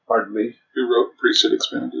again? Pardon me? Who wrote Priesthood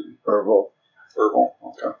Expanded? Ervil.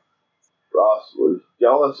 Okay. Ross was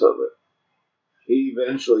jealous of it. He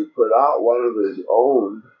eventually put out one of his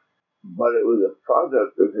own, but it was a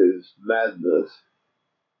product of his madness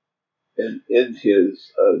and in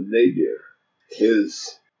his nadir.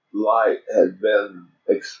 His light had been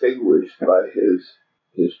extinguished by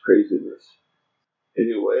his craziness.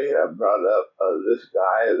 Anyway, I brought up this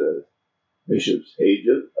guy, the bishop's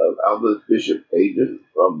agent, of Alma's bishop agent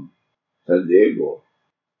from San Diego.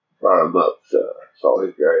 Brought him up to Salt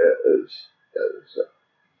Lake area as a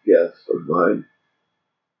guest of mine.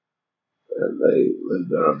 And they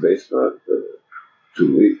lived in our basement for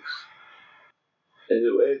 2 weeks.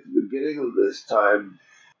 Anyway, at the beginning of this time,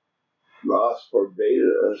 Ross forbade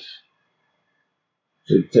us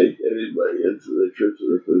to take anybody into the Church of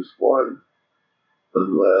the Firstborn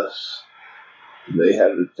unless they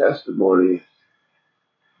had a testimony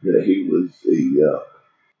that he was the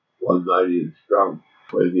one mighty and strong.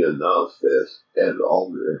 When he announced this, Ed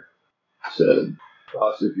Alder said,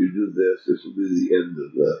 Ross, if you do this, this will be the end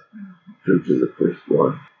of the Church of the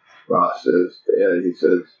Firstborn. Ross says to Ed, he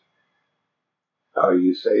says, are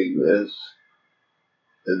you saying this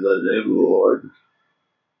in the name of the Lord?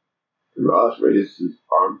 And Ross raised his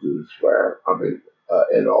arm to the square.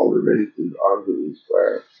 Ed Alder raised his arm to the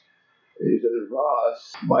square. And he said,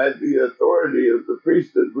 Ross, by the authority of the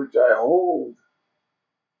priesthood which I hold,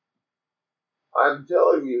 I'm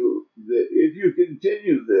telling you that if you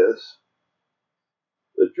continue this,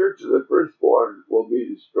 the Church of the Firstborn will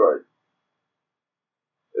be destroyed.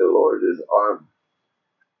 He lowered his arm.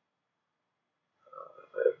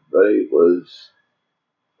 Everybody was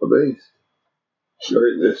amazed.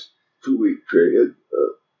 During this 2-week period,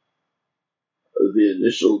 the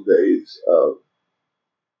initial days of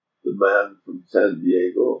the man from San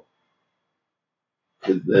Diego,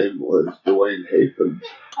 his name was Dwayne Hafen.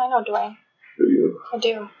 I know Dwayne. Do you? I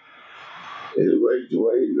do. Anyway,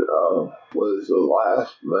 Dwayne was the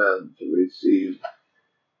last man to receive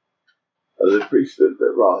the priesthood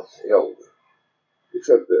that Ross held.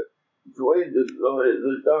 Except that Dwayne didn't know any of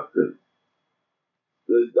the doctrine.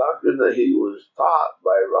 The doctrine that he was taught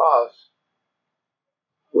by Ross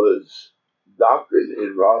was doctrine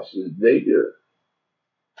in Ross's nature.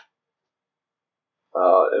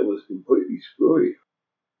 It was completely screwy.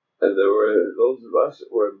 And there were those of us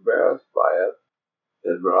that were embarrassed by it.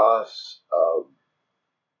 And Ross,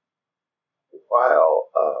 while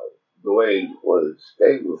Dwayne was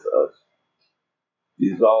staying with us,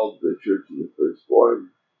 dissolved the Church of the Firstborn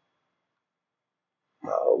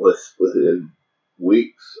within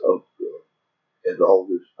weeks of Ed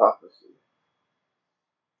Alder's prophecy.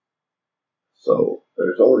 So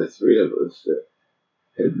there's only 3 of us that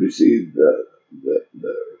had received the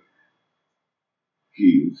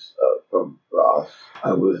keys from Ross.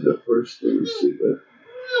 I was the first to receive it.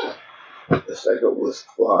 The second was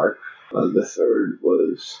Clark. The third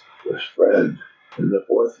was Fred. And the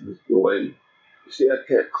fourth was Dwayne. You see, I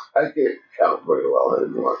can't count very well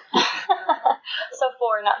anymore. So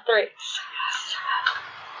 4, not 3.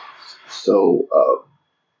 So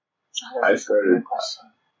I started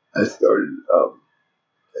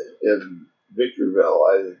in Victorville.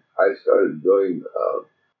 I started doing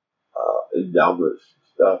endowment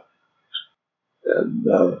stuff, and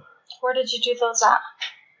Where did you do those at?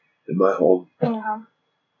 in my home. In your home.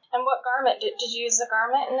 And what garment? Did you use the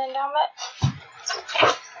garment in the endowment?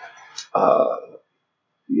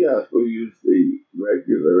 Yes, we used the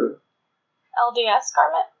regular LDS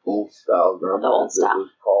garment? old style garment, The old as style. it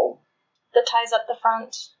was called. That ties up the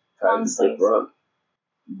front. Long Tied at the sleeves. front.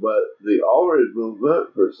 But the Allred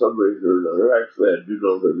movement, for some reason or another, actually I do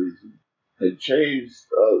know the reason, had changed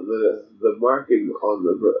the marking on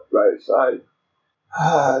the right side.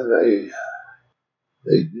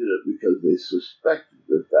 They did it because they suspected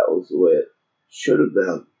that was the way it should have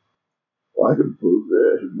been. Well, I can prove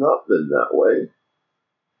that it had not been that way.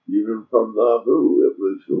 Even from the WHO, it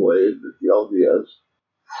was the way that the LDS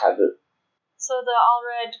had it. So the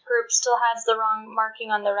Allred group still has the wrong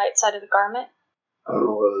marking on the right side of the garment? I don't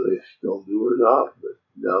know whether they still do or not, but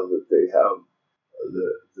now that they have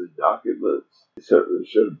the documents, they certainly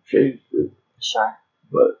should have changed it. Sure.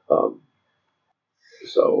 But,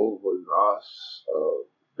 so when Ross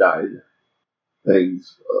died,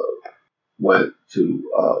 things went to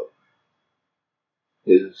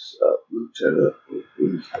his lieutenant,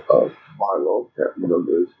 who's Marlowe, can't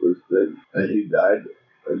remember his first name, and he died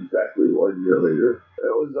exactly 1 year later. It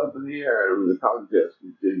was up in the air. It was a contest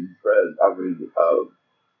between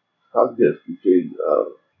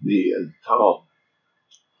me and Tom.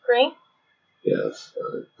 Green? Yes, I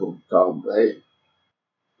told Tom, hey,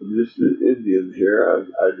 I'm just an Indian here.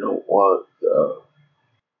 I don't want to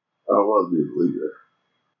be the leader.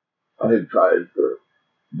 I had tried for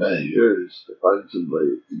many years to find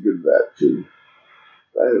somebody to give that to.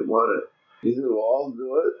 I didn't want it. He said, well, I'll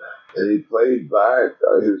do it. And he played back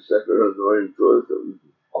his second anointing tour that was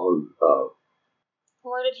on,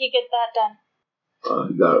 Where did he get that done?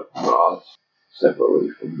 he got it from Ross separately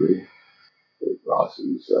from me.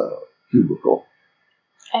 Ross's cubicle.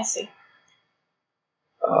 I see.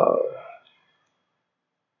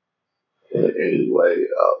 Anyway,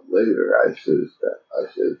 later I said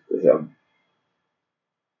to him,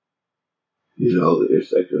 you know that your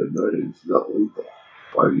second anointing is not legal.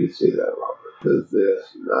 Why do you say that, Robert? Because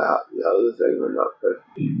this and that, the other thing are not present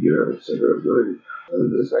in your second anointing.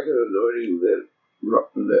 And the second anointing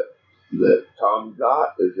that Tom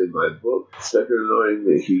got is in my book. Second anointing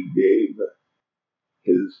that he gave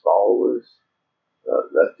his followers,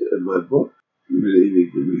 that's in my book. You really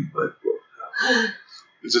need to read my book.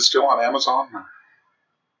 Is it still on Amazon?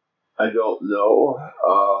 I don't know,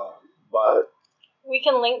 but We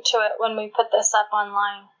can link to it when we put this up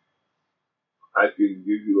online. I can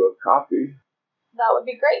give you a copy. That would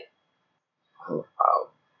be great. Do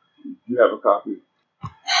you have a copy?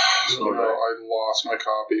 You know, I lost my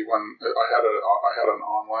copy when I had an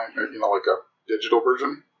online, like a digital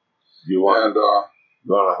version. Do you want? And you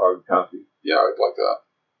want a hard copy? Yeah, I'd like that.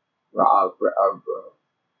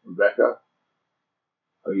 Rebecca,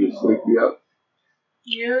 are you sleepy up?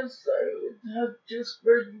 Yes, I have just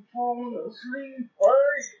been falling asleep.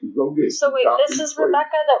 Go get So wait, this is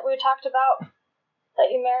Rebecca that we talked about that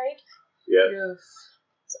you married? Yes. Yes,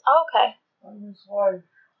 Oh, okay. I'm his wife.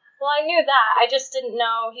 Well, I knew that. I just didn't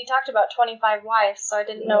know. He talked about 25 wives, so I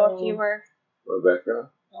didn't know if you were... Rebecca?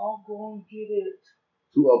 I'll go and get it.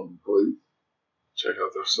 2 of them, please. Check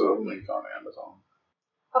out this link on Amazon.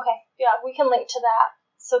 Okay, yeah, we can link to that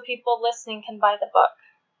so people listening can buy the book.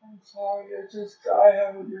 I'm sorry, I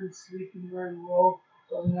haven't been sleeping very well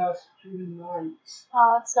for the last 2 nights.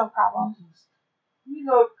 Oh, that's no problem. You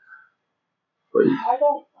look, Please. I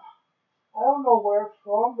don't know where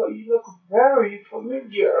from, but you look very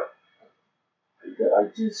familiar.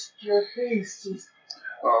 Your face just...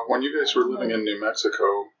 When you guys were living in New Mexico,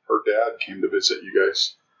 her dad came to visit you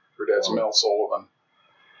guys. Her dad's Mel Sullivan.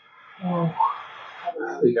 Oh.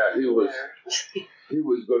 Yeah, he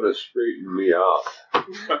was going to straighten me out.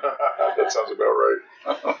 That sounds about right.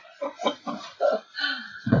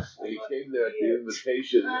 He came there at the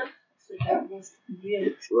invitation.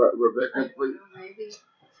 Rebecca, please.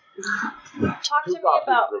 Talk to me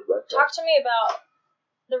about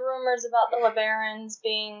the rumors about the LeBarons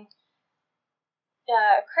being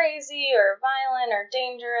crazy or violent or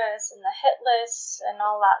dangerous and the hit list and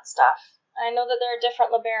all that stuff. I know that there are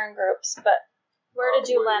different LeBaron groups, but where did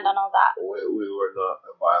you land on all that? We were not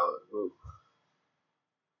a violent group.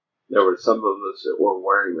 There were some of us that were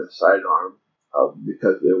wearing a sidearm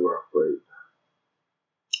because they were afraid.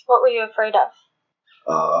 What were you afraid of?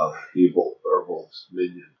 Evil Herbal's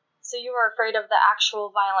minion. So you were afraid of the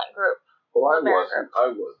actual violent group? Well, I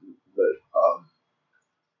LeBaron wasn't, but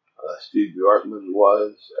Steve Yorkman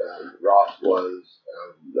was, and Ross was,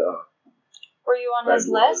 and were you on his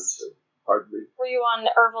Fred list? was, pardon me? Were you on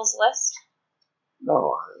Ervil's list?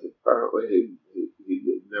 No, apparently he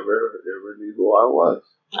never knew who I was.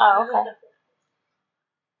 Oh, okay.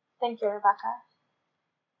 Thank you, Rebecca.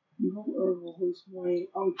 No, Errol was my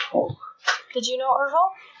uncle. Did you know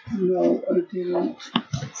Ervil? No, I didn't.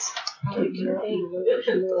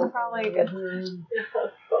 Probably a good.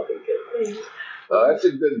 That's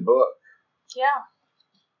a good book. Yeah.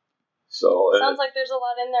 So Sounds like there's a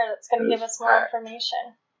lot in there that's going to give us more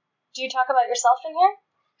information. Do you talk about yourself in here?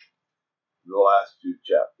 The last few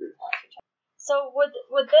chapters. So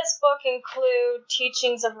would this book include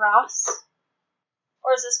teachings of Ross?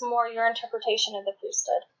 Or is this more your interpretation of the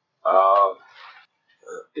priesthood?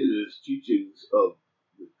 It is teachings of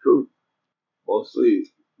the truth. Mostly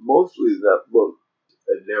that book,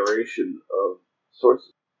 a narration of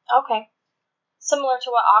sources. Okay. Similar to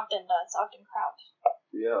what Ogden does, Ogden Kraut.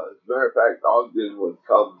 Yeah, as a matter of fact, Ogden would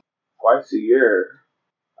come twice a year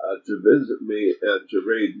to visit me and to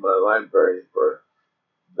raid my library for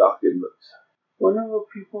documents. One of the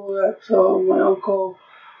people that my uncle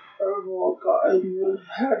Errol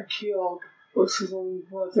had killed was his only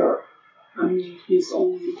brother. I mean, his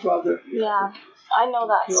only brother. Yeah, I know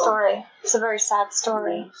that story. It's a very sad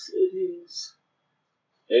story. Yes, it is.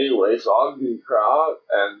 Anyways, Ogden Kraut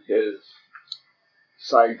and his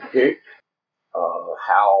sidekick,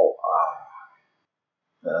 Hal,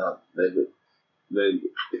 they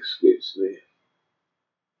escapes me.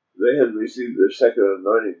 They had received their second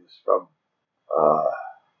anointings from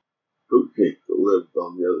Fruitcake that lived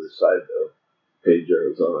on the other side of Page,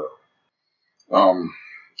 Arizona.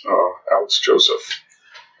 Alex Joseph.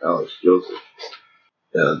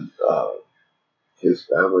 And his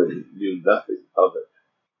family knew nothing of it.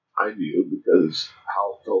 I knew because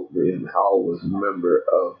Hal told me, and Hal was a member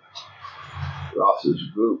of Ross's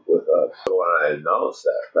group with us. So when I announced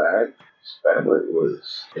that fact, his family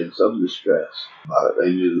was in some distress.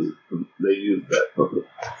 They knew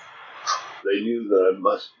that I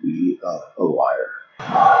must be a liar.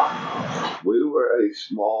 We were a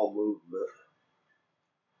small movement.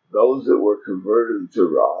 Those that were converted to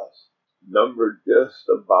Ross numbered just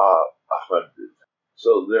about 100.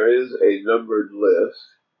 So there is a numbered list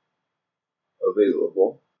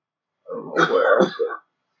available. I don't know where, but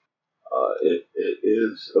it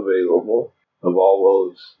is available of all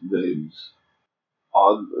those names.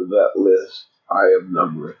 On that list, I am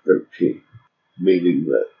number 13, meaning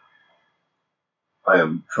that I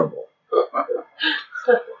am trouble.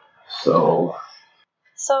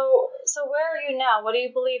 So where are you now? What do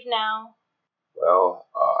you believe now? Well,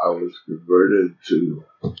 I was converted to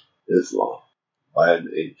Islam by an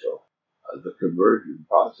angel. The conversion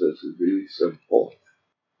process is really simple.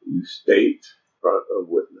 You state in front of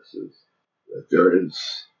witnesses that there is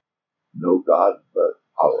no God but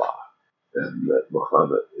Allah, and that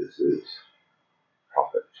Muhammad is his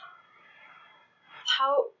prophet.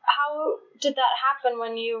 How did that happen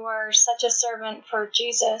when you were such a servant for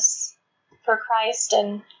Jesus, for Christ,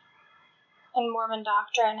 and Mormon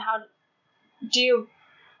doctrine? How do you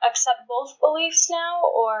accept both beliefs now,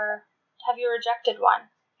 or have you rejected one?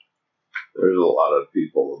 There's a lot of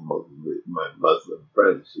people among my Muslim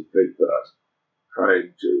friends who think that I'm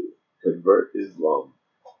trying to convert Islam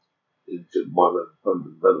into Mormon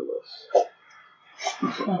fundamentalists.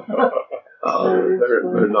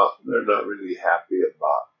 They're not really happy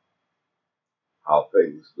about how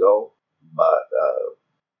things go, but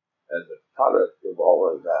as a product of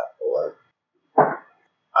all of that,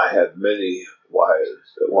 I had many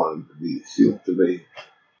wives that wanted to be sealed to me.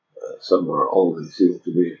 Some were only sealed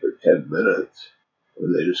to me for 10 minutes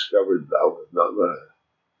when they discovered that I was not going to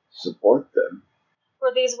support them.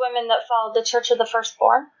 Were these women that followed the Church of the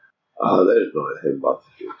Firstborn? They didn't know anything about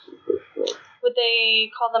the Church of the Firstborn. Would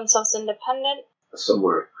they call themselves independent? Some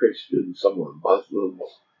were Christian, some were Muslims.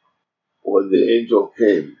 When the angel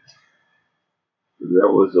came,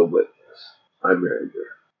 there was a witness. I married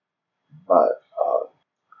her. But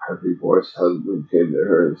her divorced husband came to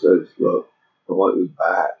her and says, "Look, I want you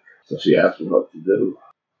back." So she asked me what to do.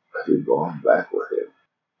 I said, "Go on back with him."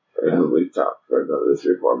 And we talked for another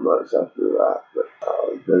 3 or 4 months after that. But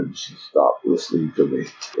then she stopped listening to me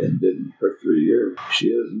and didn't for 3 years. She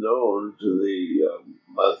is known to the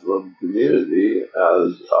Muslim community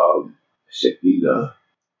as Shakina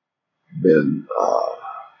bin,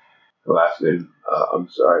 her last name,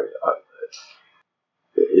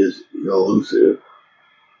 is elusive.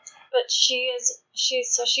 But she's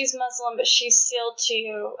Muslim, but she's sealed to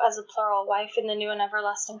you as a plural wife in the new and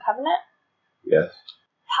everlasting covenant? Yes.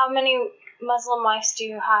 How many Muslim wives do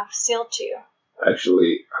you have sealed to you?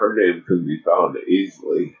 Actually, her name can be found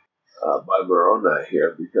easily by Moroni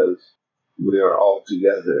here because we are all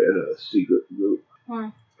together in a secret group.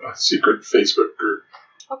 A secret Facebook group.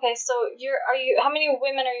 Okay, so how many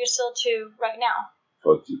women are you still to right now?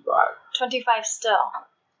 25. 25 still.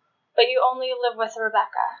 But you only live with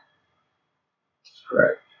Rebecca.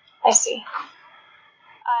 Correct. I see.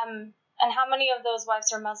 And how many of those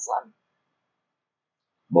wives are Muslim?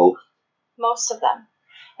 Most. Most of them.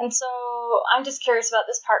 And so I'm just curious about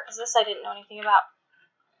this part because this I didn't know anything about.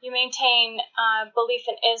 You maintain belief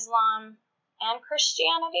in Islam and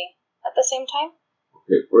Christianity at the same time?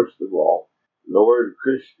 Okay, first of all, the word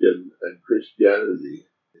Christian and Christianity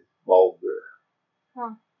is vulgar.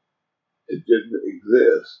 It didn't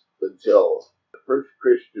exist until the first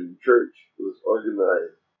Christian church was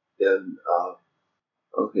organized in,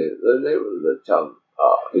 the name of the town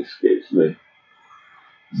escapes me.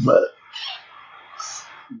 But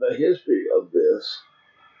the history of this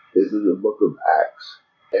is in the book of Acts.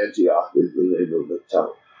 Antioch is the name of the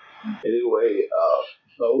town. Anyway,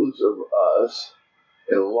 those of us,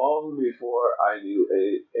 and long before I knew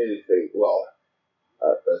anything,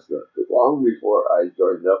 that's not true. Long before I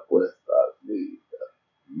joined up with the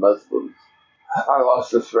Muslims, I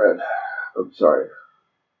lost a thread. I'm sorry.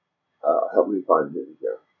 Help me find it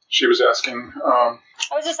again. She was asking. I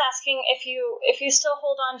was just asking if you still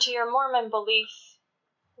hold on to your Mormon belief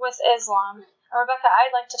with Islam. Rebecca,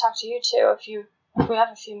 I'd like to talk to you too if we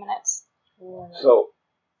have a few minutes.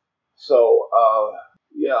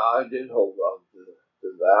 Yeah, I did hold on to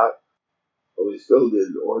that. But we still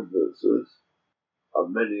did ordinances,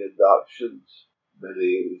 many adoptions,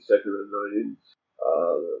 many second anointings,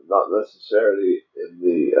 not necessarily in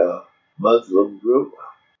the Muslim group,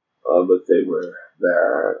 but they were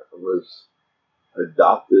there. I was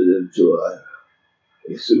adopted into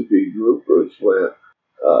a Sufi group, which went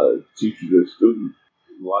teaching the student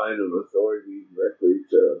line of authority directly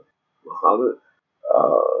to Muhammad.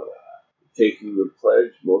 Taking the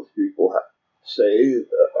pledge, most people say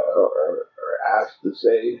or are asked to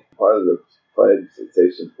say part of the pledge that they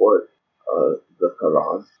support the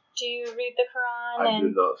Quran. Do you read the Quran? I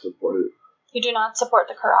do not support it. You do not support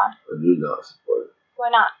the Quran? I do not support it. Why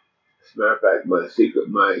not? As a matter of fact,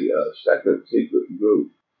 my second secret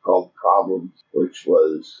group called Problems, which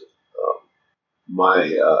was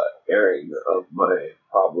my airing of my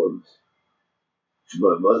problems to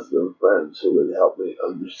my Muslim friends who would help me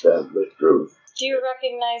understand the truth. Do you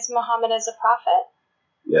recognize Muhammad as a prophet?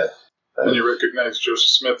 Yes. And you recognize Joseph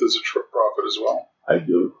Smith as a prophet as well? I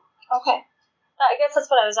do. Okay. I guess that's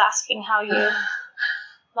what I was asking, how you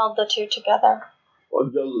meld the two together. Well,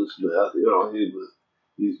 Joseph Smith,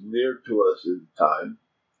 he's near to us in time.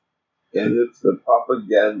 And if the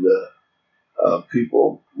propaganda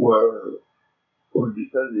people were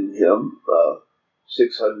defending him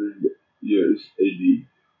 600 years AD,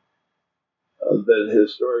 then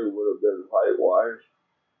his story would have been whitewashed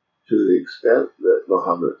to the extent that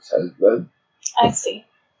Muhammad's has been. I see.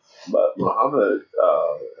 But Muhammad,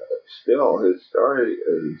 still, his story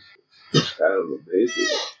is kind of amazing.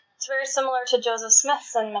 It's very similar to Joseph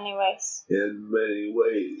Smith's in many ways. In many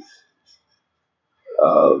ways.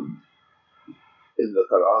 In the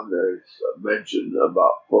Quran, there's a mention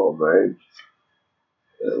about plural marriage.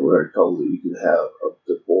 And we're told that you can have up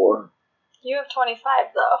to 4. You have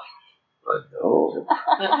 25, though. I know.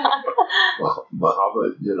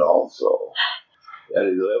 Muhammad did also. At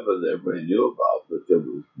 11, everybody knew about, but there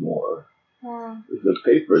was more. There's a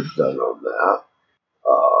paper done on that,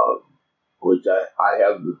 which I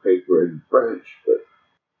have the paper in French, but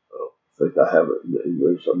I don't think I have it in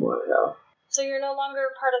English. I might have. So you're no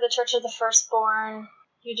longer part of the Church of the Firstborn.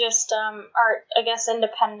 You just are, I guess,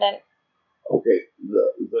 independent. Okay,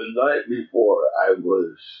 the night before I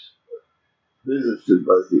was visited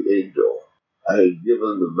by the angel, I had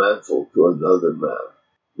given the mantle to another man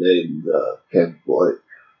named Ken Blake.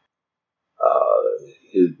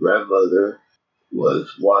 His grandmother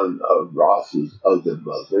was one of Ross's other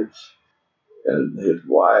mothers, and his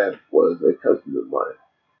wife was a cousin of mine.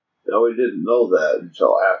 Now, we didn't know that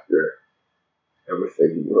until after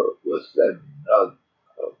everything was said and done,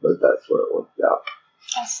 but that's what it worked out.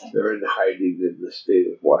 I see. They're in hiding in the state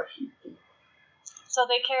of Washington. So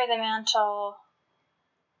they carry the mantle,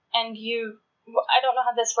 and I don't know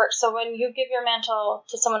how this works. So when you give your mantle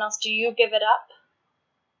to someone else, do you give it up?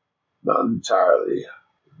 Not entirely.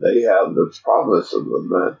 They have the promise of the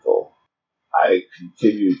mantle. I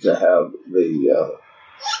continue to have the,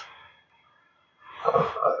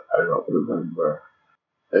 I don't remember.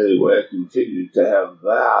 Anyway, I continue to have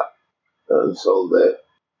that so that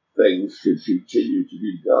things can continue to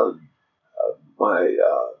be done. Are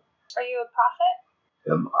you a prophet?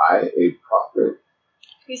 Am I a prophet?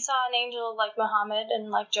 You saw an angel like Muhammad and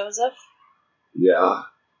like Joseph? Yeah.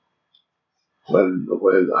 When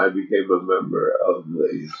I became a member of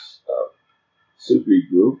the Sufi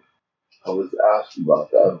group, I was asked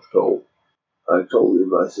about that. I told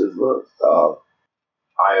him, I said, look,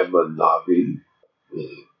 I am a Nabi,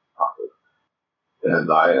 meaning prophet,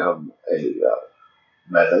 and I am a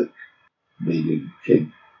Malik, meaning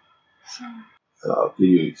king. Can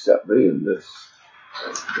you accept me in this?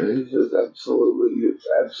 And he says, absolutely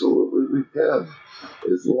we can.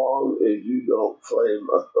 As long as you don't claim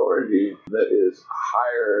authority that is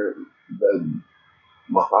higher than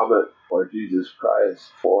Muhammad or Jesus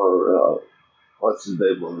Christ or what's his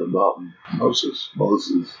name on the mountain? Moses.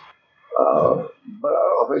 But I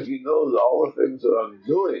don't think he knows all the things that I'm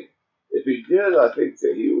doing. If he did, I think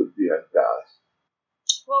that he would be a god.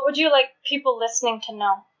 What would you like people listening to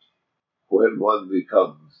know? When one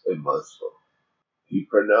becomes a Muslim, he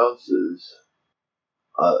pronounces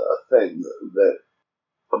a thing that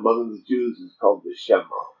among the Jews is called the Shema.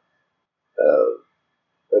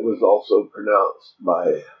 It was also pronounced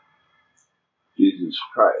by Jesus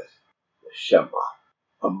Christ, the Shema.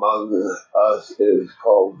 Among us, it is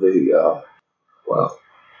called the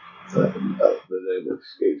name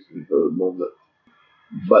escapes me for the moment.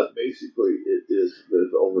 But basically,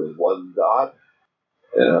 there's only one God,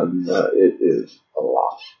 and it is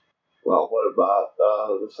Allah. Well, what about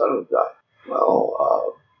the Son of God?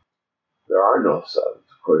 Well, there are no sons,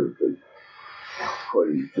 according to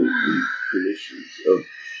the traditions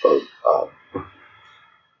of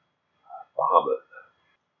Muhammad.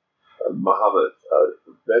 Muhammad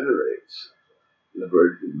venerates the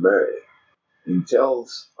Virgin Mary and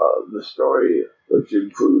tells the story, which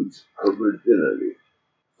includes her virginity.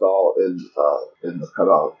 It's all in the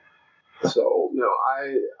Quran. So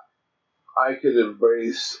I can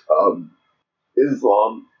embrace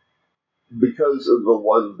Islam because of the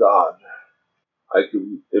one God. I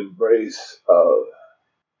can embrace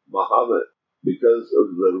Muhammad because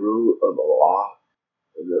of the rule of Allah,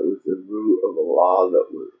 and it was the rule of Allah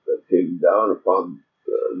that came down upon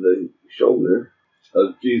the shoulder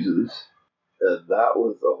of Jesus, and that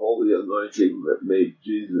was the holy anointing that made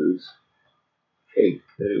Jesus king.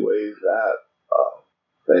 Anyway, that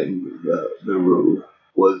thing, the rule,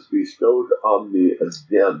 was bestowed on me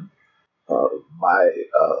again by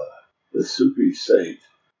the Sufi saint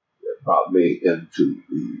that brought me into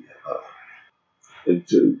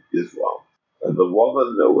Islam. And the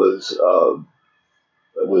woman that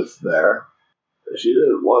was there, she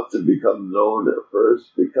didn't want to become known at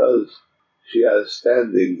first because she has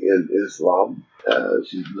standing in Islam.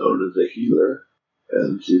 She's known as a healer,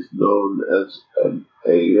 and she's known as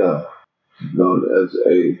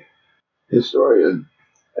a historian.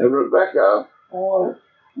 And Rebecca,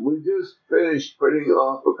 we just finished printing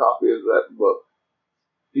off a copy of that book.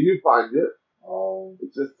 Can you find it?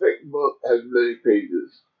 It's a thick book, has many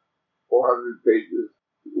pages, 400 pages.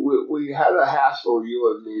 We had a hassle,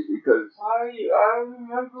 you and me, because... I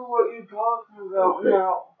remember what you're talking about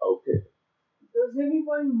now. Okay. Does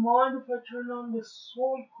anybody mind if I turn on the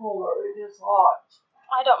soy cooler? It is hot.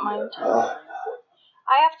 I don't mind.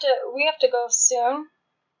 We have to go soon.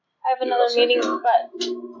 I have another meeting, but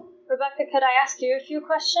Rebecca, could I ask you a few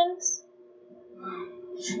questions?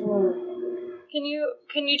 Sure. Can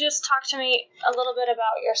you just talk to me a little bit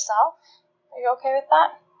about yourself? Are you okay with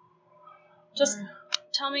that? Just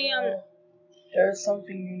tell me There's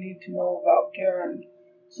something you need to know about Karen.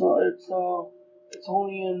 So it's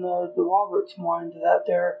only in the Roberts' mind that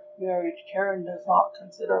they're married. Karen does not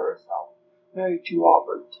consider herself married to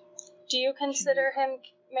Robert. Do you consider him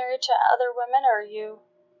married to other women, or are you?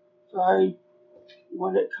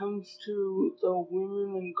 When it comes to the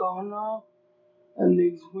women in Ghana and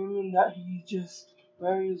these women that he just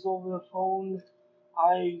marries over the phone,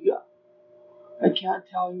 I can't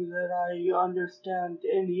tell you that I understand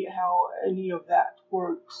how any of that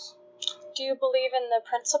works. Do you believe in the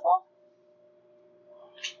principle?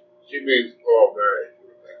 She means all married,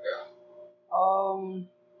 Rebecca.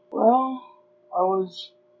 Well, I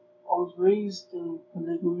was raised in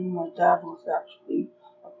polygamy. My dad was actually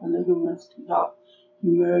a polygamist. He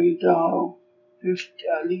married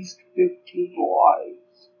at least 15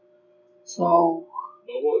 wives. So.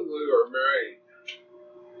 But when we were married,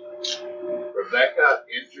 Rebecca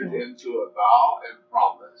entered into a vow and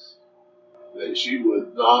promise that she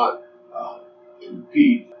would not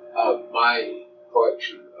impede my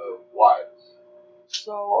collection of wives.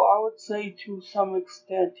 So I would say to some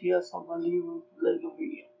extent, yes, I believe in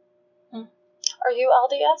polygamy. Are you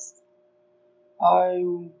LDS?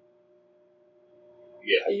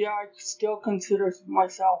 Yeah, I still consider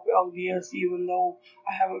myself LDS, even though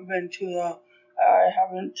I haven't been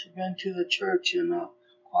to the church in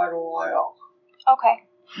quite a while. Okay.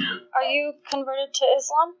 Are you converted to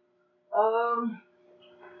Islam?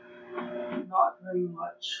 Not very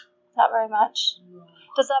much. Not very much. No.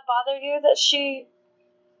 Does that bother you that she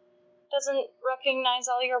doesn't recognize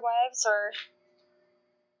all your wives, or?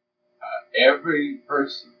 Every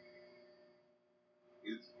person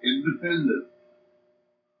is independent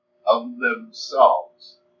of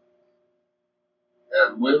themselves,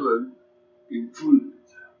 and women included.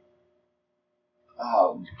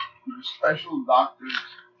 There's special doctrines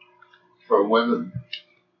for women.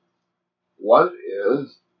 One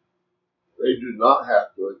is they do not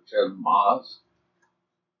have to attend mosque.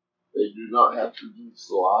 They do not have to do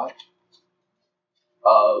salat.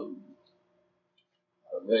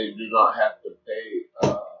 They do not have to pay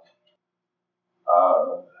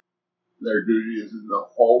their duties in the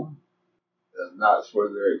home, and that's where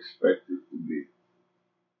they're expected to be.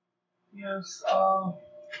 Yes,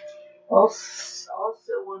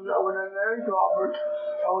 when I married Robert,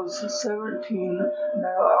 I was 17, and I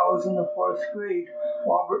was in the 4th grade,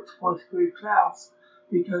 Robert's 4th grade class,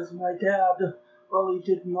 because my dad really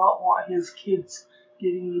did not want his kids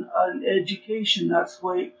getting an education. That's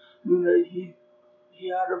why he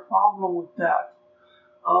had a problem with that.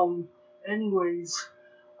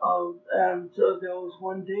 There was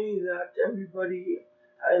one day that everybody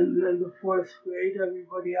in the 4th grade,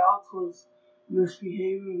 everybody else was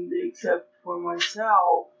misbehaving except for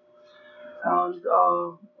myself.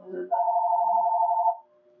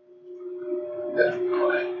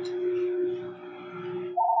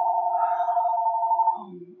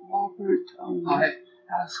 Robert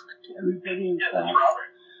asked everybody in class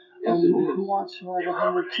who wants to write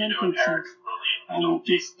 100 sentences,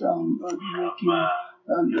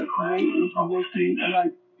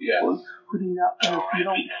 putting up if you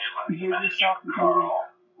don't behave yourself, you're going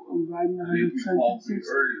to be writing 100 sentences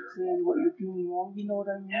saying what you're doing wrong, you know what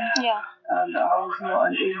I mean? Yeah. And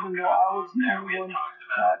even though I was the only one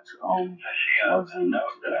that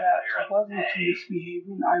wasn't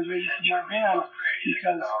misbehaving, I raised my hand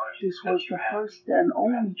because this was the first and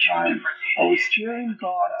only time I was hearing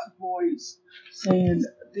God's voice saying,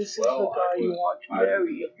 "This is the guy you want to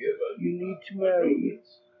marry. You need to marry.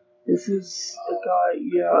 This is the guy,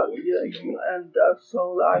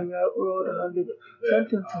 so I wrote 100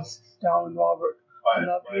 sentences down, Robert. I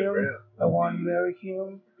love him. I want to marry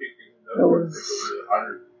him. It was...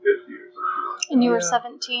 And you were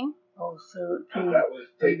 17? I was 17.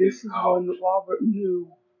 And this is when Robert knew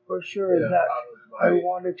for sure that I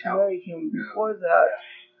wanted to marry him. Before that,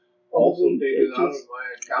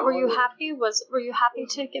 Were you happy? Were you happy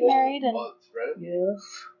to get married and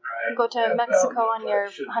yes. Go to Mexico on your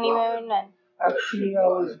honeymoon? And actually, I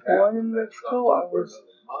was born in Mexico. I was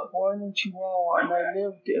born in Chihuahua, and I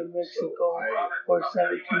lived in Mexico for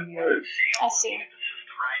 17 years. I see.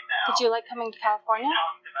 Did you like coming to California?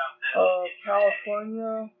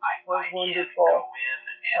 California was wonderful,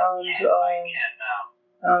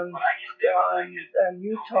 and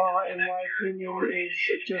Utah, in my opinion, is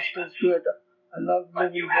just as good. I love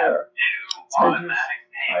living there. I love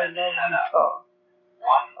Utah.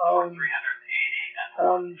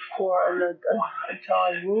 Until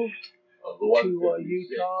I moved to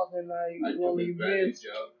Utah, then I really missed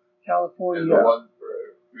California.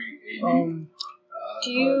 Do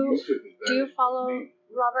you follow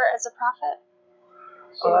Robert as a prophet?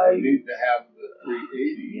 I need to have the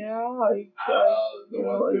 380. Yeah,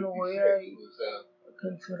 in a way, I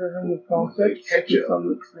consider him a prophet to some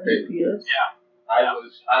extent. Yes. I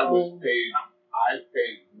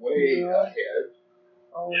paid way ahead.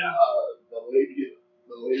 The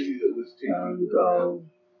lady that was taking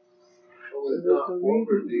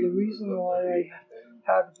the reason why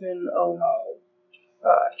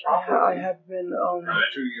I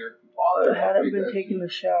hadn't been taking a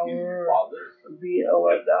shower, I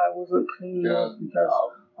wasn't clean enough because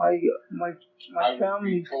my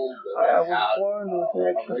family, I was born with an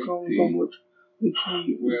extra chromosome which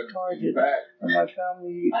me retarded, and my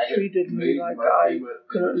family treated me like I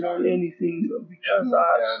couldn't learn anything because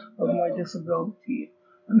of my disability.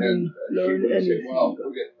 I didn't learn anything.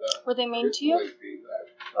 Were they mean to you?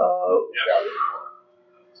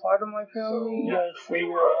 Part of my family, yes, they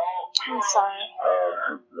were. I'm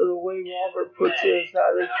sorry. The way Robert puts it is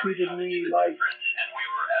that they treated me like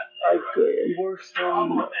worse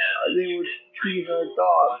than they would treat a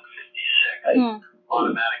dog.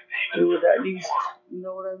 They would at least, you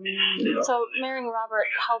know what I mean? So marrying Robert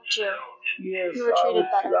helped you. Yes, you were treated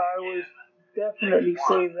better. I would definitely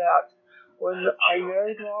say that. When I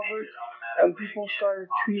married Robert and people started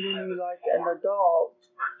treating me like an adult.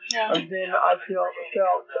 Yeah. And then I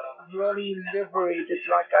felt really liberated,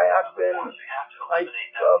 like I had been, like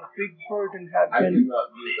a big burden had been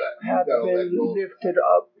lifted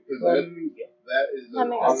up from me. That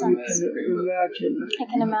makes sense. I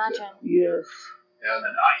can imagine. Yes.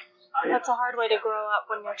 That's a hard way to grow up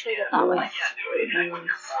when you're treated that way.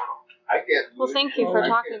 Yes. Well, thank you for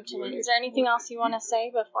talking to me. Is there anything else you want to say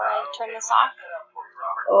before I turn this off?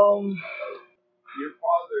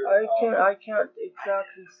 I can't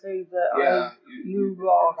exactly say that I knew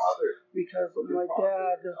Ross because my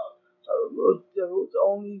dad was the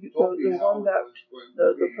one that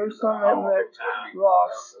the first time I met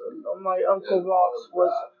Ross, my uncle Ross,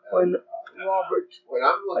 was when Robert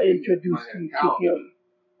introduced me to him.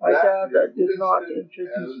 My dad did not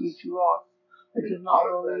introduce me to Ross. I did not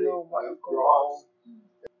really know my uncle Ross.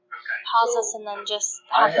 Pause this and then just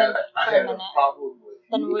have him for a minute.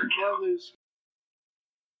 Then we brothers.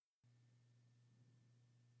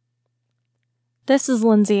 This is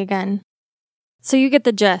Lindsay again. So you get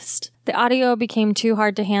the gist. The audio became too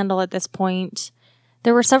hard to handle at this point.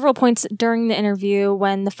 There were several points during the interview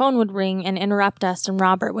when the phone would ring and interrupt us and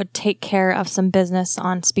Robert would take care of some business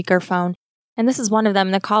on speakerphone. And this is one of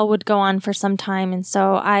them. The call would go on for some time, and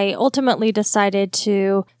so I ultimately decided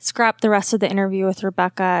to scrap the rest of the interview with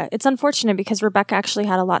Rebecca. It's unfortunate because Rebecca actually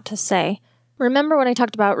had a lot to say. Remember when I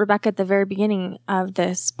talked about Rebecca at the very beginning of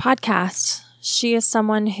this podcast? She is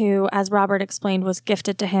someone who, as Robert explained, was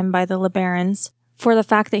gifted to him by the LeBarons for the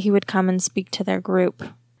fact that he would come and speak to their group.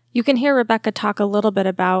 You can hear Rebecca talk a little bit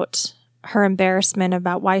about her embarrassment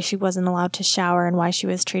about why she wasn't allowed to shower and why she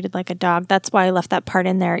was treated like a dog. That's why I left that part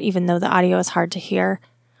in there, even though the audio is hard to hear.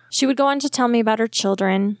 She would go on to tell me about her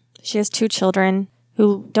children. She has 2 children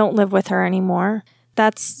who don't live with her anymore.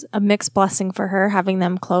 That's a mixed blessing for her, having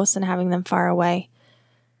them close and having them far away.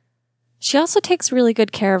 She also takes really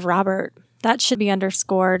good care of Robert. That should be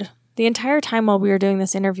underscored. The entire time while we were doing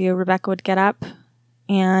this interview, Rebecca would get up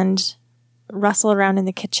and rustle around in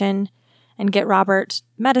the kitchen and get Robert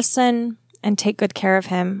medicine and take good care of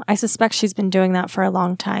him. I suspect she's been doing that for a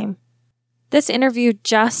long time. This interview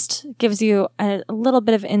just gives you a little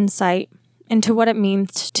bit of insight into what it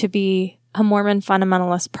means to be a Mormon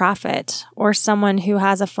fundamentalist prophet or someone who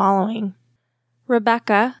has a following.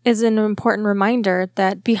 Rebecca is an important reminder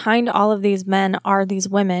that behind all of these men are these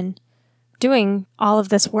women doing all of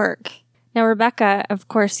this work. Now, Rebecca, of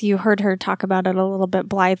course, you heard her talk about it a little bit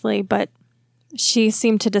blithely, but she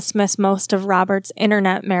seemed to dismiss most of Robert's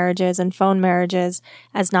internet marriages and phone marriages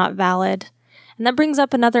as not valid. And that brings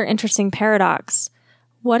up another interesting paradox.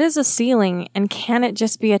 What is a ceiling, and can it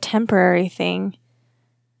just be a temporary thing?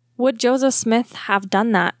 Would Joseph Smith have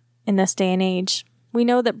done that in this day and age? We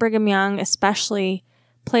know that Brigham Young especially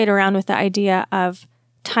played around with the idea of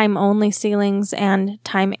time-only ceilings and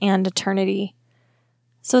time and eternity.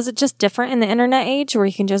 So is it just different in the internet age where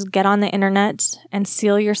you can just get on the internet and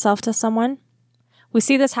seal yourself to someone? We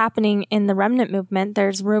see this happening in the remnant movement.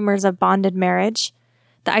 There's rumors of bonded marriage,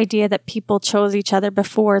 the idea that people chose each other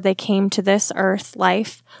before they came to this earth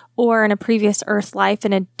life, or in a previous earth life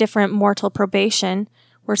in a different mortal probation,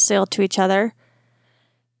 were sealed to each other.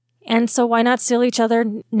 And so why not seal each other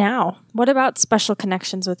now? What about special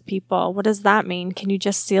connections with people? What does that mean? Can you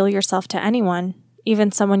just seal yourself to anyone,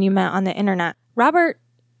 even someone you met on the internet? Robert,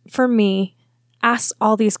 for me, asks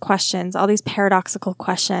all these questions, all these paradoxical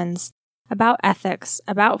questions about ethics,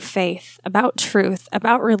 about faith, about truth,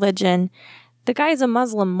 about religion. The guy is a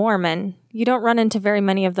Muslim Mormon. You don't run into very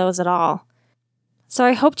many of those at all. So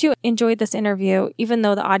I hoped you enjoyed this interview, even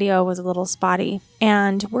though the audio was a little spotty.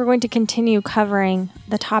 And we're going to continue covering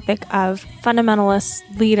the topic of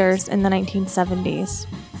fundamentalist leaders in the 1970s.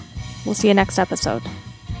 We'll see you next episode.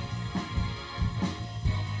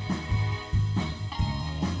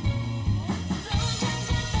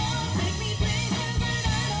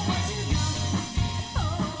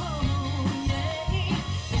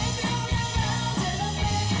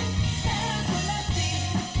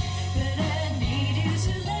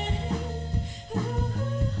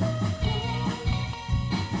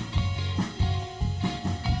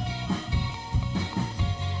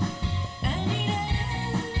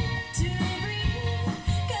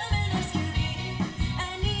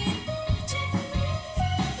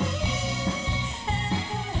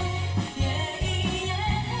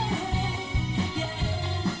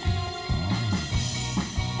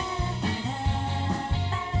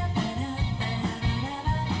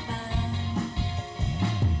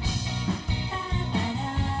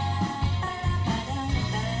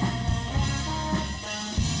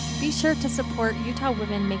 Be sure to support Utah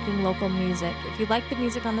women making local music. If you like the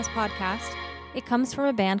music on this podcast, It comes from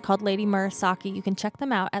a band called Lady Murasaki. You can check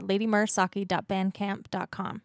them out at ladymurasaki.bandcamp.com.